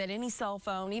know that any cell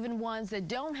phone, even ones that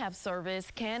don't have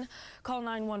service, can call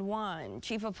 911.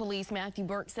 Chief of Police Matthew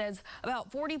Burke says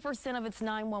about 40% of its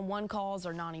 911 calls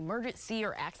are non-emergency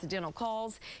or accidental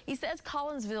calls. He says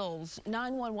Collinsville's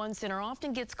 911 center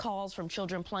often gets calls from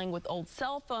children playing with old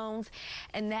cell phones,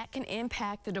 and that can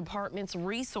impact the department's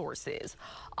resources.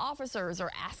 Officers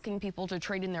are asking people to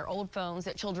trade in their old phones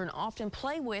that children often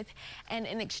play with, and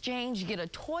in exchange get a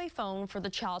toy phone for the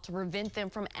child to prevent them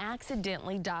from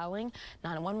accidentally dialing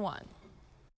 911.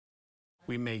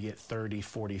 We may get 30,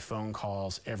 40 phone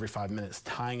calls every 5 minutes,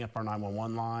 tying up our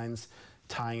 911 lines,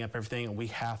 tying up everything, and we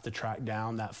have to track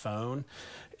down that phone.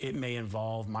 It may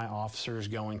involve my officers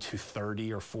going to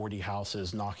 30 or 40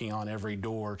 houses, knocking on every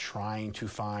door, trying to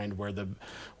find where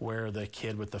the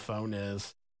kid with the phone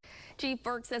is. Chief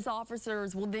Burke says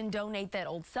officers will then donate that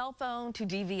old cell phone to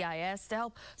DVIS to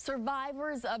help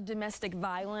survivors of domestic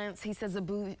violence. He says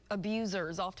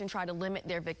abusers often try to limit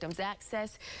their victims'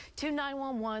 access to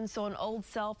 911, so an old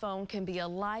cell phone can be a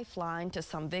lifeline to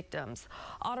some victims.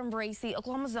 Autumn Bracey,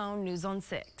 Oklahoma's Own, News on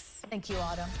 6. Thank you,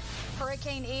 Autumn.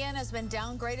 Hurricane Ian has been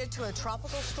downgraded to a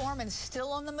tropical storm and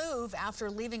still on the move after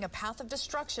leaving a path of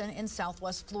destruction in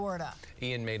southwest Florida.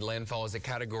 Ian made landfall as a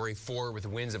Category 4 with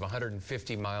winds of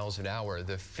 150 miles an hour,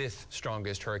 the 5th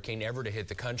strongest hurricane ever to hit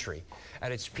the country.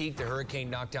 At its peak, the hurricane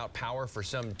knocked out power for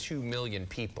some 2 million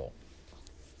people.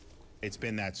 It's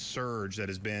been that surge that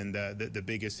has been the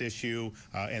biggest issue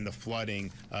and the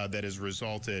flooding that has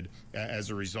resulted as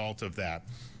a result of that.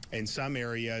 In some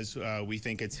areas, we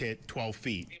think it's hit 12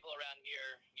 feet.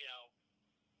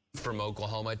 From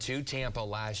Oklahoma to Tampa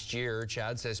last year,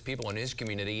 Chad says people in his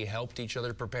community helped each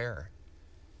other prepare.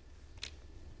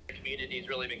 The community's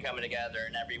really been coming together,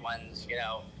 and everyone's,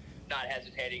 not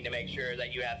hesitating to make sure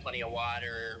that you have plenty of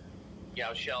water,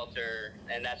 shelter,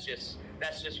 and that's just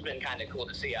been kind of cool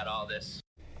to see out of all this.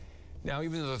 Now,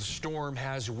 even though the storm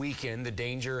has weakened, the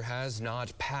danger has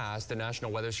not passed. The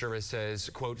National Weather Service says,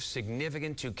 quote,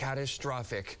 significant to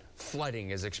catastrophic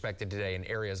flooding is expected today in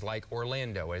areas like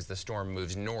Orlando as the storm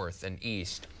moves north and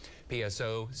east.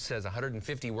 PSO says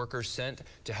 150 workers sent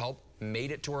to help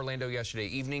made it to Orlando yesterday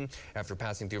evening after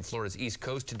passing through Florida's east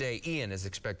coast. Today, Ian is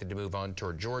expected to move on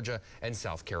toward Georgia and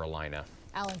South Carolina.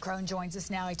 Alan Crone joins us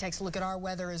now. He takes a look at our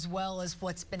weather as well as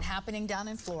what's been happening down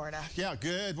in Florida. Yeah,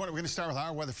 good. We're going to start with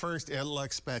our weather first. It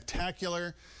looks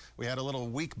spectacular. We had a little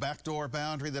weak backdoor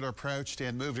boundary that approached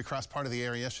and moved across part of the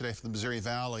area yesterday from the Missouri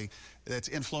Valley that's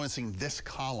influencing this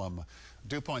column.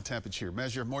 Dew point temperature,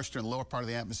 measure of moisture in the lower part of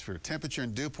the atmosphere. Temperature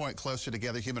and dew point closer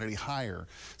together, humidity higher.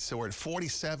 So we're at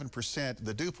 47%.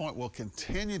 The dew point will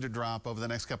continue to drop over the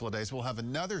next couple of days. We'll have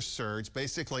another surge.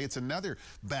 Basically, it's another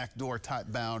backdoor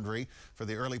type boundary for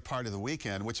the early part of the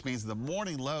weekend, which means the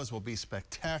morning lows will be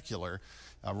spectacular.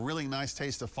 A really nice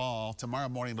taste of fall. Tomorrow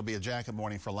morning it'll be a jacket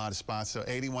morning for a lot of spots. So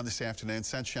 81 this afternoon,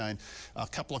 sunshine, a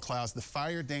couple of clouds. The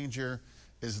fire danger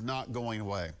is not going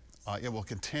away. It will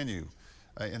continue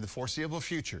in the foreseeable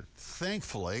future.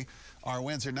 Thankfully, Our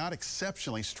winds are not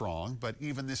exceptionally strong, but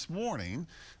even this morning,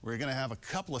 we're going to have a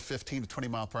couple of 15 to 20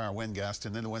 mile per hour wind gusts,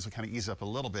 and then the winds will kind of ease up a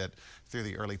little bit through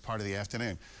the early part of the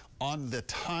afternoon. On the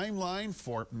timeline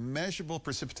for measurable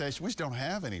precipitation, we just don't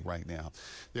have any right now.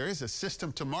 There is a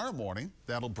system tomorrow morning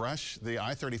that'll brush the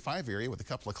I-35 area with a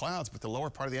couple of clouds, but the lower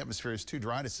part of the atmosphere is too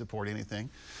dry to support anything.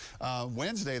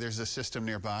 Wednesday, there's a system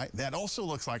nearby that also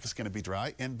looks like it's going to be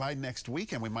dry, and by next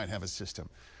weekend, we might have a system.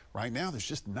 Right now, there's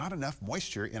just not enough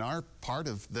moisture in our part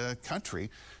of the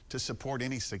country to support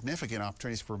any significant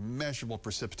opportunities for measurable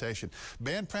precipitation.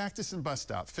 Band practice and bus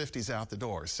stop, 50s out the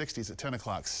door, 60s at 10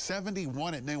 o'clock,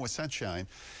 71 at noon with sunshine.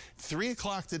 3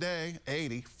 o'clock today,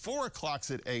 80. 4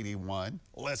 o'clock's at 81.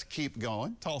 Let's keep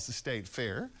going. Tulsa State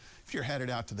Fair. If you're headed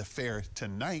out to the fair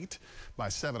tonight, by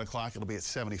 7 o'clock, it'll be at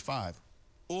 75.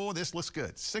 Oh, this looks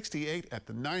good. 68 at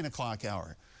the 9 o'clock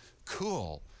hour.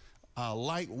 Cool.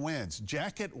 Light winds,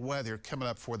 jacket weather coming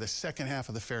up for the second half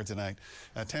of the fair tonight.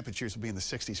 Temperatures will be in the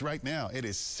 60s. Right now, it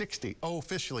is 60.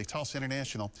 Officially, Tulsa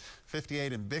International,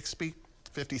 58 in Bixby,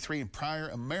 53 in Pryor,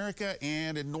 America,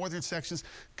 and in northern sections,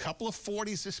 a couple of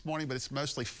 40s this morning, but it's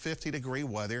mostly 50-degree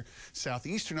weather.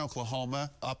 Southeastern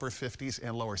Oklahoma, upper 50s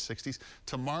and lower 60s.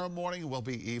 Tomorrow morning will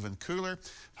be even cooler.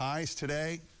 Highs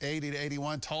today, 80 to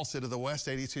 81. Tulsa to the west,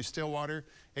 82 Stillwater,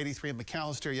 83 in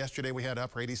McAllister. Yesterday we had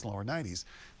upper 80s and lower 90s.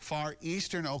 Far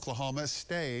eastern Oklahoma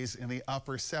stays in the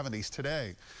upper 70s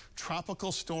today.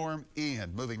 Tropical storm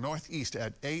Ian moving northeast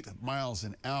at 8 miles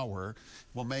an hour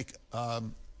will make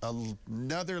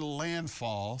another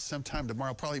landfall sometime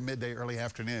tomorrow, probably midday, early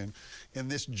afternoon, in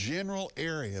this general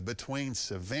area between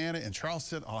Savannah and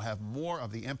Charleston. I'll have more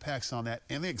of the impacts on that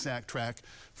and the exact track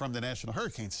from the National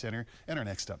Hurricane Center in our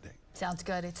next update. Sounds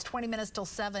good. It's 20 minutes till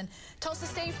 7. Tulsa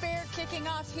State Fair kicking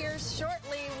off here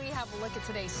shortly. We have a look at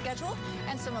today's schedule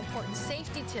and some important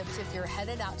safety tips if you're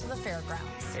headed out to the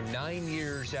fairgrounds. And 9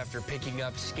 years after picking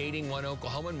up Skating 1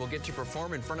 Oklahoman will get to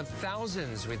perform in front of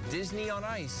thousands with Disney on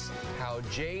Ice. How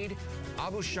Jade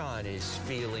Abushan is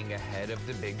feeling ahead of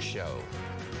the big show.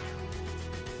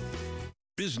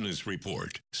 Business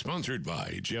Report, sponsored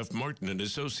by Jeff Martin and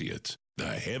Associates, the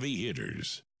heavy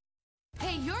hitters.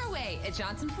 Pay your way at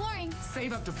Johnson Flooring.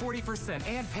 Save up to 40%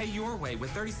 and pay your way with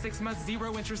 36-month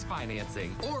zero-interest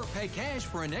financing. Or pay cash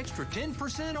for an extra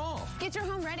 10% off. Get your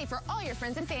home ready for all your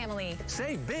friends and family.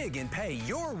 Save big and pay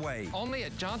your way. Only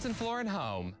at Johnson Flooring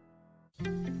Home.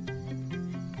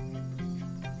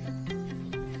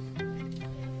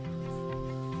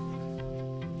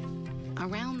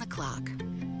 Around the clock,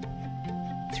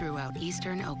 throughout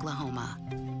eastern Oklahoma,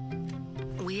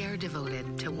 we are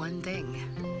devoted to one thing: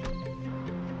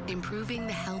 improving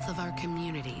the health of our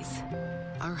communities,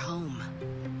 our home.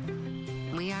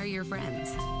 We are your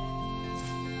friends,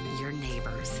 your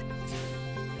neighbors.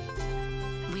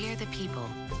 We are the people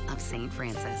of St.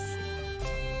 Francis.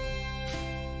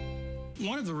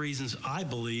 One of the reasons I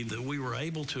believe that we were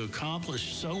able to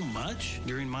accomplish so much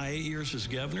during my 8 years as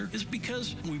governor is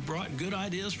because we brought good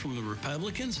ideas from the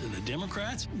Republicans and the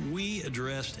Democrats. We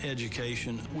addressed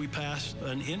education. We passed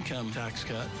an income tax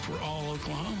cut for all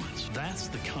Oklahomans. That's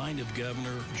the kind of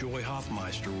governor Joy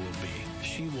Hoffmeister will be.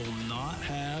 She will not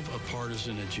have a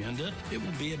partisan agenda. It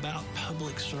will be about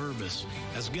public service.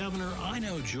 As governor, I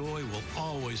know Joy will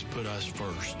always put us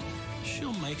first.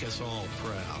 She'll make us all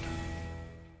proud.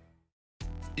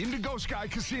 Indigo Sky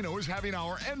Casino is having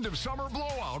our end of summer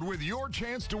blowout with your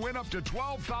chance to win up to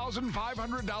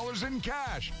 $12,500 in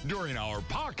cash during our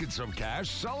Pockets of Cash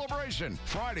celebration,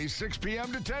 Friday 6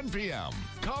 p.m. to 10 p.m.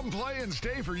 Come play and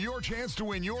stay for your chance to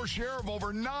win your share of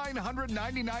over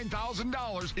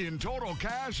 $999,000 in total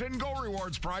cash and Go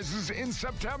Rewards prizes in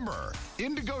September.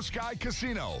 Indigo Sky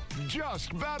Casino,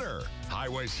 just better.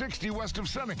 Highway 60 west of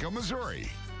Seneca, Missouri.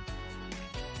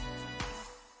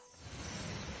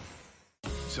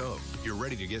 So, you're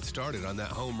ready to get started on that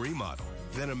home remodel?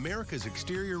 Then America's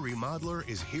Exterior Remodeler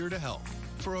is here to help.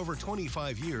 For over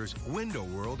 25 years, Window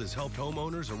World has helped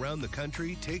homeowners around the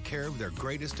country take care of their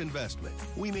greatest investment.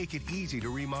 We make it easy to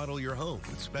remodel your home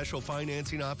with special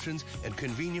financing options and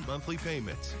convenient monthly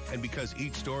payments. And because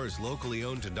each store is locally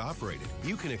owned and operated,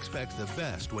 you can expect the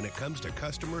best when it comes to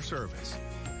customer service.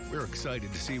 We're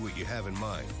excited to see what you have in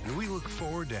mind, and we look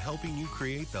forward to helping you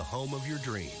create the home of your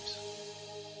dreams.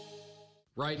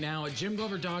 Right now at Jim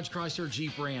Glover Dodge Chrysler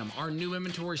Jeep Ram, our new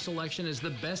inventory selection is the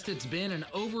best it's been in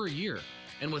over a year.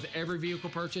 And with every vehicle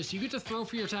purchase, you get to throw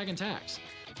for your tag and tax.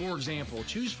 For example,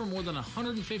 choose from more than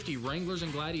 150 Wranglers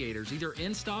and Gladiators, either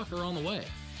in stock or on the way.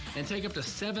 And take up to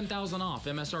 $7,000 off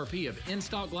MSRP of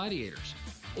in-stock Gladiators.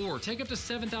 Or take up to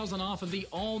 $7,000 off of the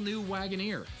all-new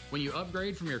Wagoneer when you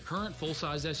upgrade from your current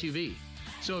full-size SUV.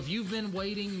 So if you've been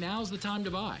waiting, now's the time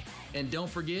to buy. And don't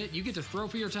forget, you get to throw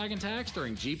for your tag and tax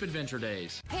during Jeep Adventure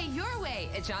Days. Pay your way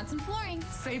at Johnson Flooring.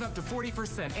 Save up to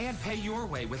 40% and pay your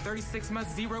way with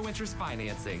 36-month zero-interest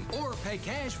financing. Or pay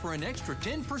cash for an extra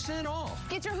 10% off.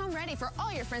 Get your home ready for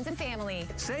all your friends and family.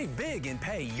 Save big and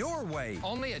pay your way.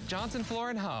 Only at Johnson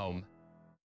Flooring Home.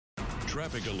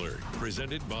 Traffic alert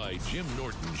presented by Jim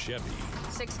Norton Chevy.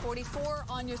 6:44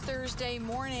 on your Thursday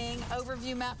morning.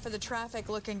 Overview map for the traffic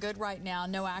looking good right now.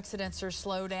 No accidents or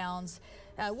slowdowns.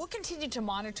 We'll continue to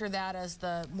monitor that as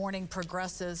the morning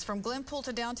progresses. From Glenpool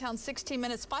to downtown, 16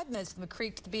 minutes, 5 minutes from the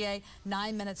Creek to the BA,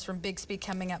 9 minutes from Bixby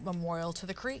coming up Memorial to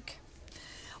the Creek.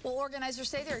 Well, organizers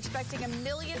say they're expecting 1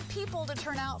 million people to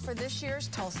turn out for this year's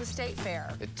Tulsa State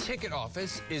Fair. The ticket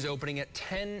office is opening at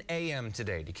 10 a.m.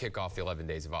 today to kick off the 11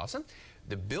 Days of Awesome.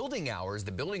 The building hours,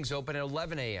 the buildings open at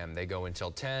 11 a.m. They go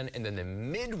until 10, and then the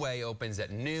Midway opens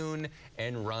at noon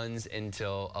and runs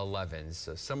until 11.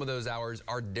 So some of those hours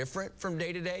are different from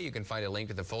day to day. You can find a link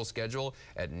to the full schedule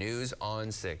at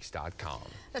newson6.com.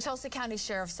 The Tulsa County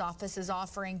Sheriff's Office is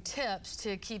offering tips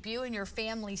to keep you and your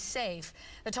family safe.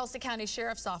 The Tulsa County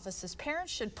Sheriff's Office says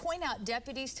parents should point out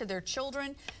deputies to their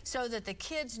children so that the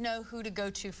kids know who to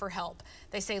go to for help.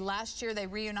 They say last year they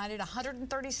reunited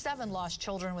 137 lost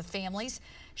children with families.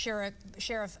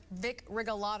 Sheriff Vic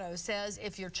Rigolato says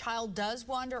if your child does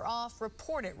wander off,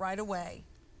 report it right away.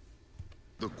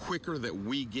 The quicker that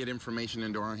we get information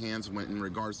into our hands in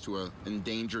regards to an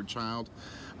endangered child,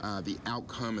 the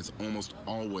outcome is almost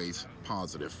always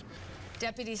positive.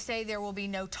 Deputies say there will be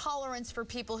no tolerance for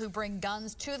people who bring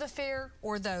guns to the fair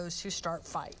or those who start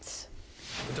fights.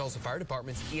 The Tulsa Fire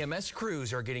Department's EMS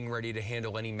crews are getting ready to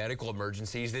handle any medical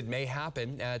emergencies that may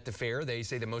happen at the fair. They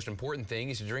say the most important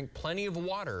thing is to drink plenty of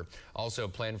water. Also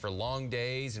plan for long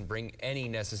days and bring any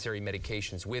necessary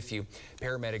medications with you.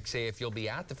 Paramedics say if you'll be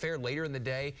at the fair later in the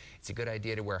day, it's a good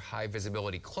idea to wear high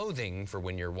visibility clothing for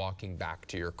when you're walking back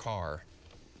to your car.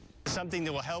 Something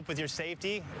that will help with your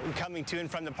safety coming to and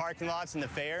from the parking lots and the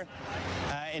fair.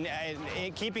 And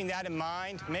keeping that in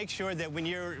mind, make sure that when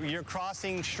you're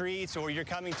crossing streets or you're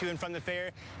coming to and from the fair,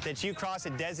 that you cross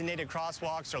at designated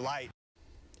crosswalks or lights.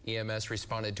 EMS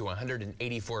responded to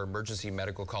 184 emergency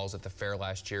medical calls at the fair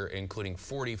last year, including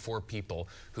 44 people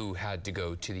who had to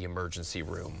go to the emergency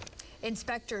room.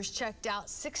 Inspectors checked out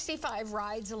 65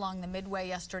 rides along the Midway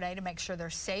yesterday to make sure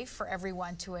they're safe for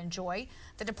everyone to enjoy.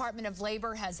 The Department of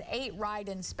Labor has 8 ride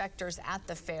inspectors at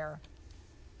the fair.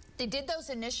 They did those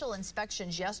initial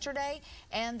inspections yesterday,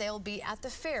 and they'll be at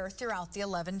the fair throughout the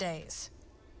 11 days.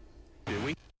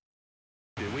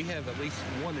 We have at least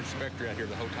one inspector out here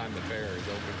the whole time the fair is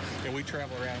open. And we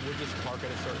travel around. We'll just park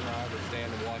at a certain ride or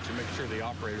stand and watch and make sure the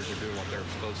operators are doing what they're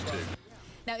supposed to.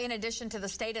 Now, in addition to the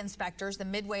state inspectors, the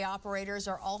Midway operators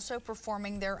are also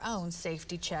performing their own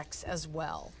safety checks as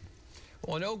well.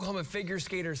 Well, an Oklahoma figure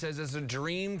skater says it's a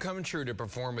dream come true to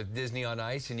perform with Disney on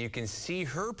Ice, and you can see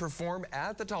her perform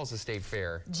at the Tulsa State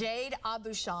Fair. Jade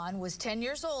Abushan was 10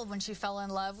 years old when she fell in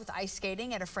love with ice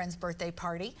skating at a friend's birthday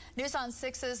party. News on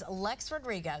 6's Lex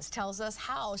Rodriguez tells us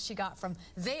how she got from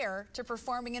there to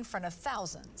performing in front of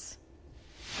thousands.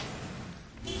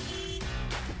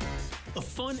 A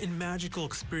fun and magical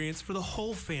experience for the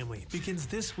whole family begins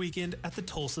this weekend at the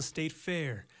Tulsa State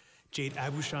Fair. Jade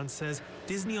Abushan says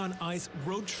Disney on Ice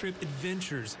Road Trip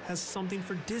Adventures has something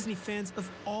for Disney fans of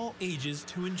all ages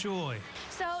to enjoy.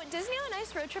 So Disney on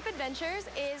Ice Road Trip Adventures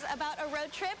is about a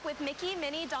road trip with Mickey,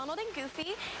 Minnie, Donald, and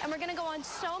Goofy. And we're going to go on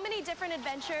so many different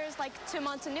adventures, like to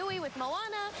Motunui with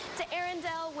Moana, to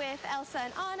Arendelle with Elsa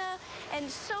and Anna, and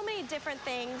so many different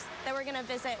things that we're going to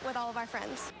visit with all of our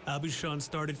friends. Abushan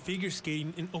started figure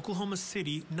skating in Oklahoma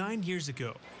City 9 years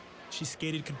ago. She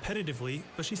skated competitively,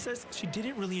 but she says she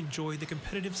didn't really enjoy the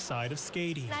competitive side of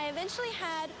skating. And I eventually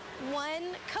had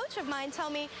one coach of mine tell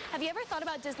me, have you ever thought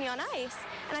about Disney on Ice?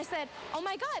 And I said, oh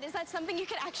my God, is that something you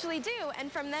could actually do?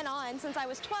 And from then on, since I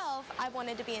was 12, I've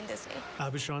wanted to be in Disney.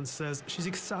 Abushan says she's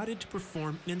excited to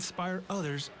perform and inspire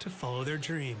others to follow their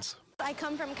dreams. I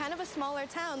come from kind of a smaller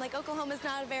town. Like, Oklahoma's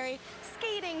not a very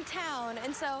skating town.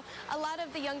 And so a lot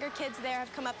of the younger kids there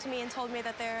have come up to me and told me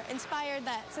that they're inspired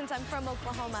that since I'm from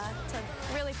Oklahoma to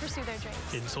really pursue their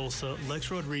dreams. In Tulsa,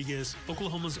 Lex Rodriguez,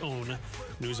 Oklahoma's own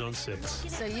News on 6.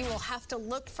 So you will have to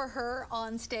look for her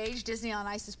on stage. Disney on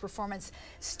Ice's performance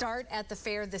start at the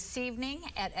fair this evening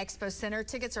at Expo Center.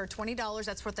 Tickets are $20.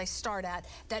 That's what they start at.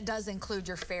 That does include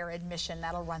your fair admission.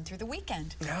 That'll run through the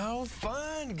weekend. How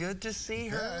fun. Good to see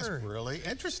her. Yeah, really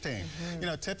interesting. You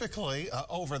know, typically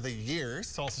over the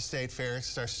years, Tulsa State Fair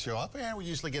starts to show up, and we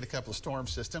usually get a couple of storm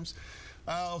systems.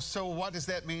 Oh, so what does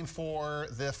that mean for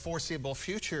the foreseeable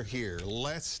future here?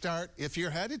 Let's start, if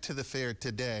you're headed to the fair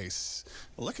today,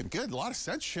 looking good, a lot of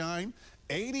sunshine.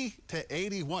 80 to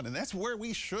 81, and that's where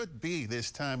we should be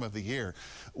this time of the year.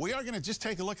 We are going to just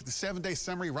take a look at the 7-day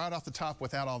summary right off the top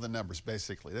without all the numbers,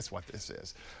 basically. That's what this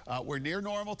is. We're near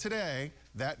normal today.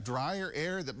 That drier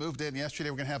air that moved in yesterday,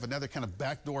 we're going to have another kind of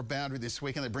backdoor boundary this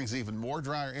weekend that brings even more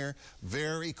drier air.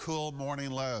 Very cool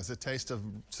morning lows. A taste of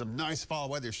some nice fall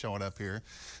weather showing up here.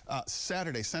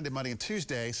 Saturday, Sunday, Monday, and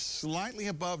Tuesday, slightly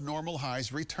above normal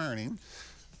highs returning.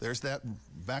 There's that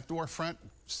backdoor front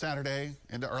Saturday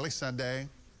into early Sunday.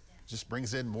 Just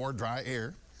brings in more dry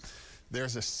air.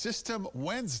 There's a system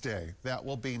Wednesday that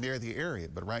will be near the area,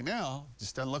 but right now,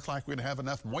 just doesn't look like we're going to have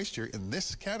enough moisture in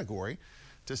this category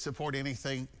to support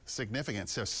anything significant.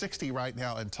 So 60 right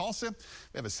now in Tulsa.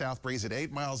 We have a south breeze at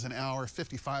 8 miles an hour,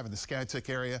 55 in the Skiatook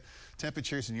area.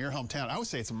 Temperatures in your hometown, I would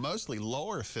say it's mostly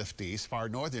lower 50s, far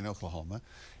northern Oklahoma,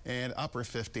 and upper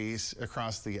 50s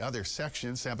across the other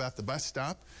sections. How about the bus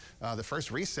stop? The first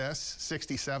recess,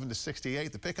 67 to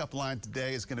 68. The pickup line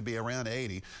today is going to be around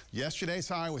 80. Yesterday's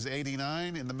high was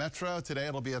 89 in the metro. Today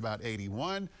it'll be about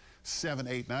 81. 7,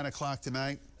 8, 9 o'clock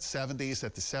tonight, 70s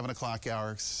at the 7 o'clock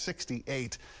hour,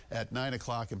 68 at 9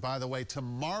 o'clock. And by the way,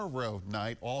 tomorrow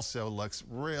night also looks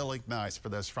really nice for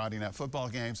those Friday night football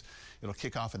games. It'll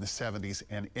kick off in the 70s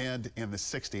and end in the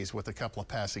 60s with a couple of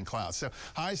passing clouds. So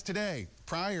highs today,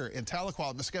 Pryor in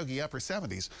Tahlequah, Muskogee, upper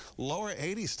 70s, lower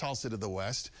 80s Tulsa to the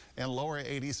west, and lower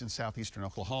 80s in southeastern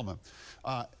Oklahoma.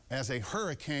 As a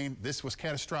hurricane, this was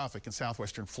catastrophic in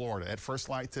southwestern Florida at first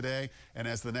light today, and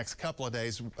as the next couple of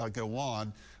days go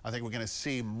on, I think we're going to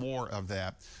see more of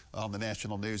that on the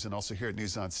national news and also here at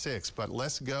News on 6. But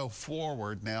let's go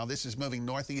forward now. This is moving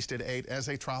northeast at 8 as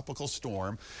a tropical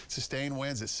storm. Sustained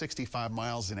winds at 65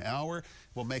 miles an hour.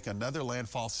 Will make another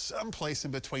landfall someplace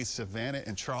in between Savannah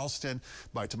and Charleston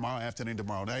by tomorrow afternoon,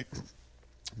 tomorrow night.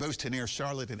 Moves to near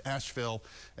Charlotte and Asheville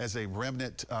as a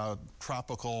remnant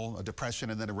tropical depression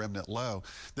and then a remnant low.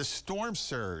 The storm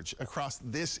surge across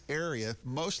this area,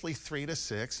 mostly 3 to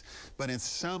 6, but in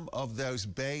some of those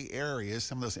bay areas,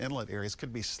 some of those inlet areas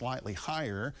could be slightly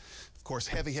higher. Of course,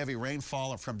 heavy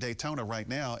rainfall from Daytona right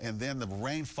now, and then the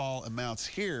rainfall amounts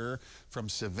here from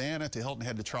Savannah to Hilton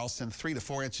Head to Charleston, 3 to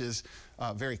 4 inches.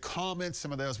 Very common.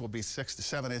 Some of those will be 6 to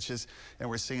 7 inches, and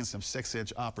we're seeing some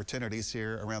 6-inch opportunities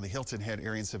here around the Hilton Head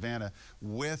area in Savannah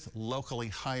with locally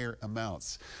higher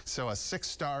amounts. So a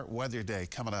 6-star weather day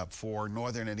coming up for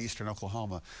northern and eastern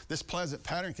Oklahoma. This pleasant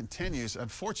pattern continues,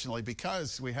 unfortunately,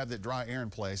 because we have that dry air in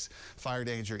place. Fire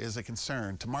danger is a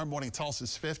concern. Tomorrow morning,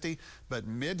 Tulsa's 50, but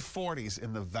mid-40s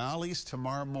in the valleys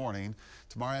tomorrow morning.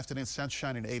 Tomorrow afternoon,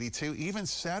 sunshine at 82. Even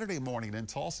Saturday morning in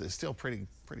Tulsa is still pretty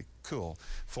cool,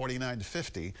 49 to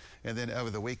 50. And then over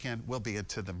the weekend, we'll be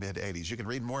into the mid-80s. You can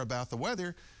read more about the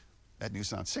weather at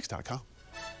newson6.com.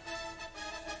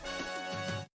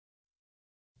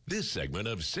 This segment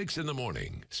of 6 in the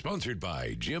Morning, sponsored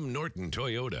by Jim Norton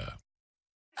Toyota.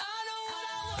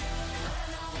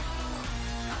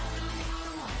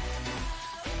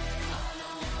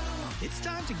 It's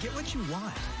time to get what you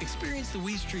want. Experience the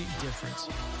We Street difference.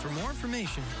 For more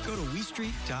information, go to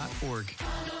westreet.org.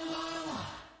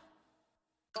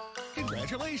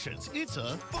 Congratulations, it's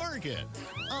a bargain.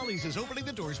 Ollie's is opening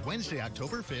the doors Wednesday,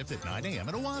 October 5th at 9 a.m.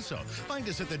 in Owasso. Find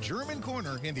us at the German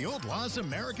Corner in the old Las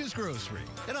Americas Grocery.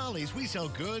 At Ollie's, we sell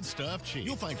good stuff cheap.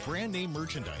 You'll find brand name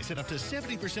merchandise at up to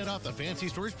 70% off the fancy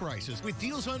store's prices with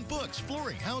deals on books,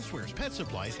 flooring, housewares, pet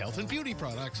supplies, health and beauty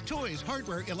products, toys,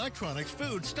 hardware, electronics,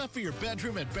 food, stuff for your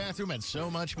bedroom and bathroom, and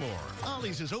so much more.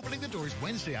 Ollie's is opening the doors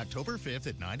Wednesday, October 5th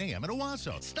at 9 a.m. in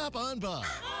Owasso. Stop on by.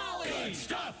 Ollie's! Good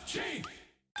stuff cheap!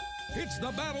 It's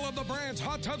the Battle of the Brands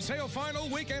Hot Tub Sale Final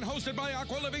Weekend hosted by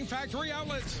Aqua Living Factory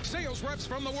Outlets. Sales reps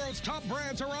from the world's top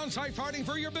brands are on site fighting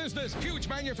for your business. Huge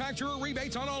manufacturer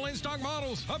rebates on all in-stock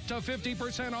models. Up to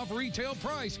 50% off retail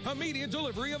price. Immediate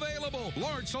delivery available.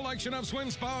 Large selection of swim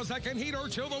spas that can heat or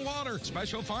chill the water.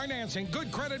 Special financing.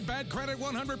 Good credit, bad credit,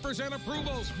 100%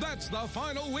 approvals. That's the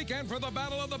final weekend for the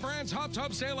Battle of the Brands Hot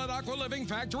Tub Sale at Aqua Living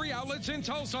Factory Outlets in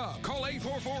Tulsa. Call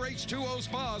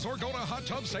 844-H2O-SPAS or go to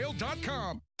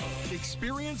hottubsale.com.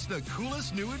 Experience the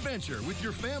coolest new adventure with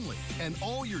your family and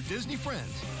all your Disney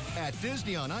friends at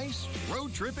Disney on Ice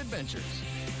Road Trip Adventures.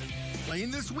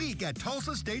 Playing this week at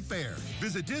Tulsa State Fair.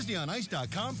 Visit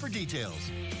DisneyOnIce.com for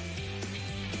details.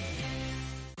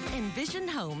 And Envision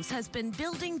Homes has been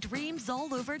building dreams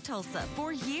all over Tulsa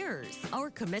for years. Our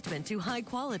commitment to high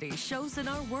quality shows in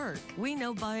our work. We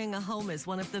know buying a home is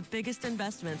one of the biggest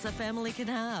investments a family can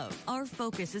have. Our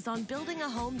focus is on building a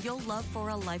home you'll love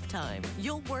for a lifetime.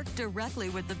 You'll work directly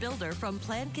with the builder from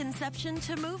planned conception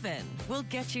to move-in. We'll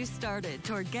get you started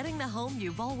toward getting the home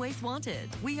you've always wanted.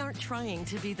 We aren't trying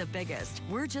to be the biggest.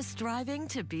 We're just striving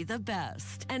to be the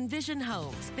best. Envision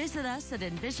Homes. Visit us at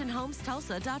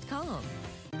envisionhomestulsa.com.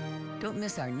 Don't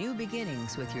miss our new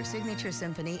beginnings with your signature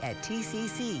symphony at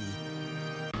TCC.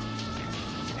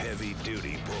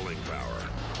 Heavy-duty pulling power.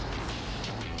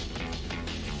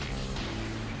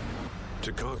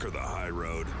 To conquer the high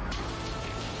road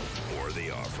or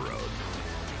the off-road.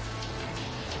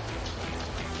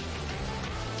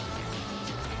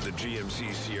 The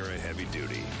GMC Sierra Heavy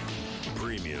Duty.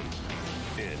 Premium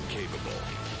and capable.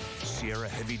 Sierra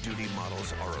heavy-duty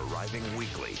models are arriving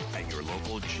weekly at your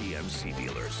local GMC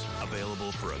dealers.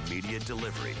 Available for immediate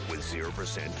delivery with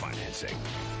 0% financing.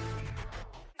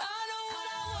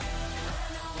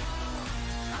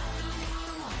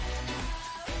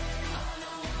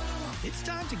 It's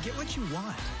time to get what you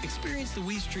want. Experience the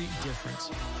We Street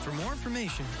difference. For more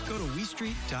information, go to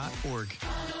westreet.org.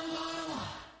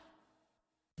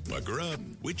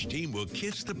 McGrubb, which team will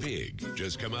kiss the pig?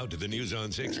 Just come out to the News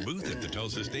on 6 booth at the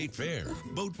Tulsa State Fair.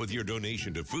 Vote with your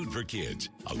donation to Food for Kids.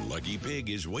 A lucky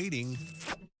pig is waiting.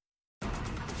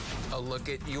 A look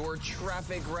at your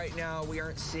traffic right now. We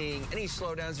aren't seeing any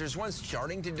slowdowns. There's one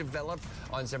starting to develop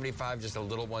on 75, just a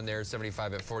little one there,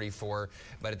 75 at 44.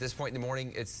 But at this point in the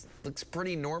morning, it looks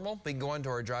pretty normal. We go on to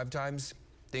our drive times.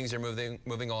 Things are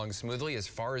moving along smoothly as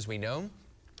far as we know.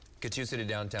 Catoosa to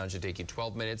downtown should take you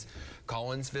 12 minutes.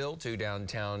 Collinsville to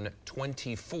downtown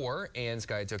 24, and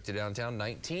Skiatook to downtown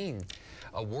 19.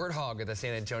 A warthog at the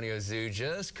San Antonio Zoo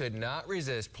just could not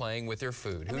resist playing with her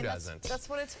food. Who doesn't? That's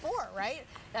what it's for, right?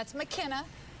 That's McKenna,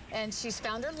 and she's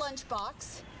found her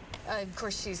lunchbox. Of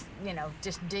course, she's,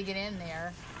 just digging in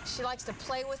there. She likes to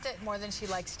play with it more than she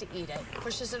likes to eat it.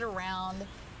 Pushes it around.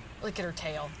 Look at her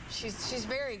tail. She's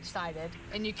very excited,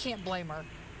 and you can't blame her.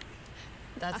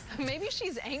 Maybe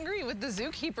she's angry with the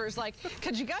zookeepers. Like,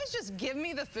 could you guys just give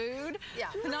me the food? Yeah.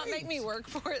 Not make me work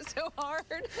for it so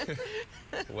hard.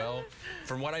 Well,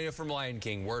 from what I know from Lion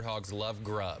King, warthogs love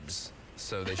grubs.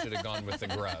 So they should have gone with the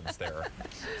grubs there.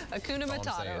 Hakuna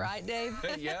Matata, right, Dave?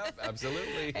 Yep,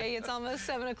 absolutely. Hey, it's almost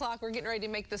 7 o'clock. We're getting ready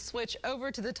to make the switch over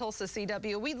to the Tulsa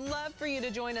CW. We'd love for you to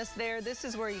join us there. This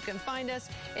is where you can find us,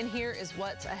 and here is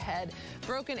what's ahead.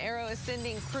 Broken Arrow is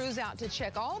sending crews out to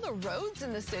check all the roads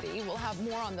in the city. We'll have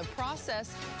more on the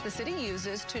process the city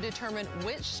uses to determine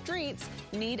which streets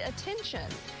need attention.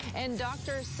 And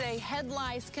doctors say head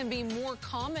lice can be more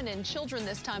common in children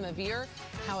this time of year,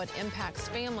 how it impacts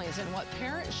families, and what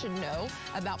parents should know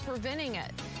about preventing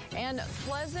it. And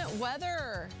pleasant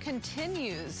weather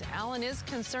continues. Alan is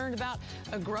concerned about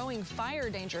a growing fire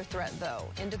danger threat,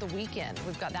 though, into the weekend.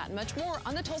 We've got that and much more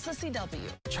on the Tulsa CW.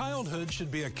 Childhood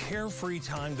should be a carefree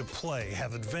time to play,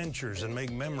 have adventures, and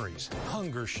make memories.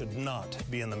 Hunger should not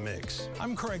be in the mix.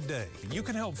 I'm Craig Day. You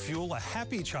can help fuel a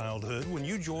happy childhood when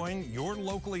you join your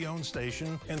locally owned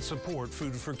station and support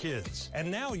Food for Kids. And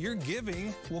now your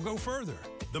giving will go further.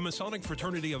 The Masonic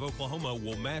Fraternity of Oklahoma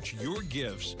will match your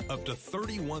gifts up to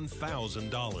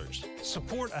 $31,000.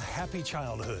 Support a happy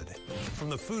childhood. From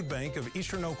the Food Bank of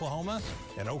Eastern Oklahoma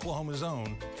and Oklahoma's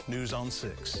own News on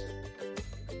 6.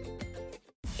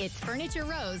 It's Furniture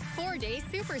Row's 4-day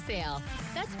super sale.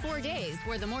 That's 4 days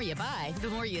where the more you buy, the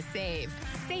more you save.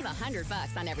 Save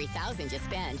 $100 on every $1,000 you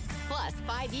spend. Plus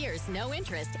 5 years, no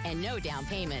interest and no down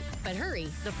payment. But hurry,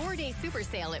 the 4-day super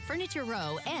sale at Furniture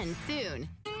Row ends soon.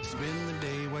 Spend the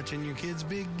day watching your kids'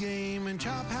 big game and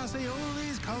Chop House, they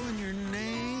always calling your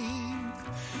name.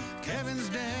 Kevin's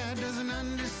dad doesn't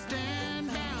understand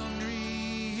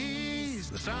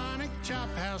boundaries. The Sonic Chop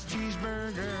House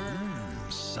cheeseburger.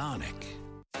 Sonic.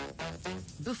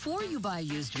 Before you buy a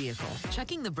used vehicle,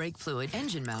 checking the brake fluid,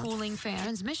 engine mount, cooling fan,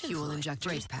 transmission fuel injector,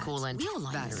 brake pads, coolant, wheel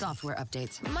line, software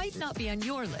updates might not be on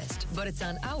your list, but it's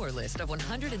on our list of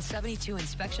 172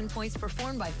 inspection points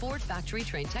performed by Ford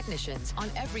factory-trained technicians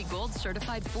on every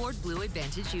gold-certified Ford Blue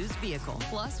Advantage used vehicle.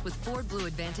 Plus, with Ford Blue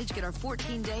Advantage, get our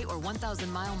 14-day or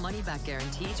 1,000-mile money-back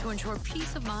guarantee to ensure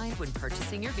peace of mind when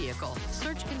purchasing your vehicle.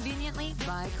 Search conveniently,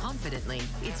 buy confidently.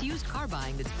 It's used car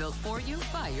buying that's built for you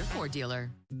by your Ford dealer.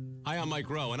 Hi, I'm Mike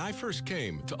Rowe, and I first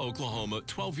came to Oklahoma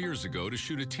 12 years ago to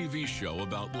shoot a TV show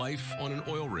about life on an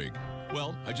oil rig.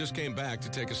 Well, I just came back to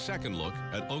take a second look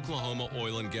at Oklahoma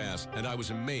Oil and Gas, and I was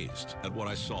amazed at what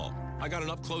I saw. I got an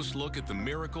up-close look at the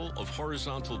miracle of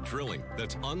horizontal drilling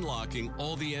that's unlocking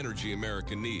all the energy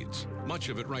America needs, much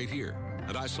of it right here.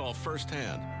 and I saw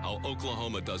firsthand how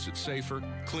Oklahoma does it safer,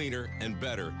 cleaner, and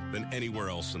better than anywhere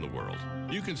else in the world.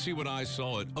 You can see what I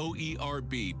saw at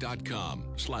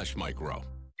oerb.com/micro.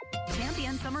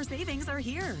 Champion summer savings are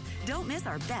here. Don't miss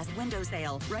our best window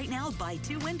sale. Right now, buy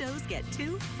 2 windows, get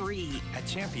 2 free. At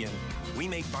Champion, we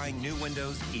make buying new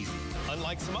windows easy.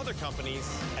 Unlike some other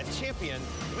companies, at Champion,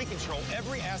 we control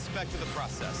every aspect of the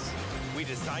process. We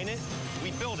design it,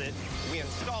 we build it, we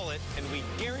install it, and we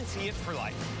guarantee it for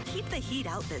life. Keep the heat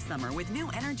out this summer with new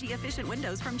energy-efficient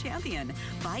windows from Champion.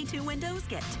 Buy 2 windows,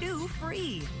 get 2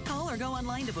 free. Call or go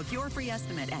online to book your free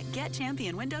estimate at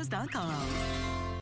getchampionwindows.com.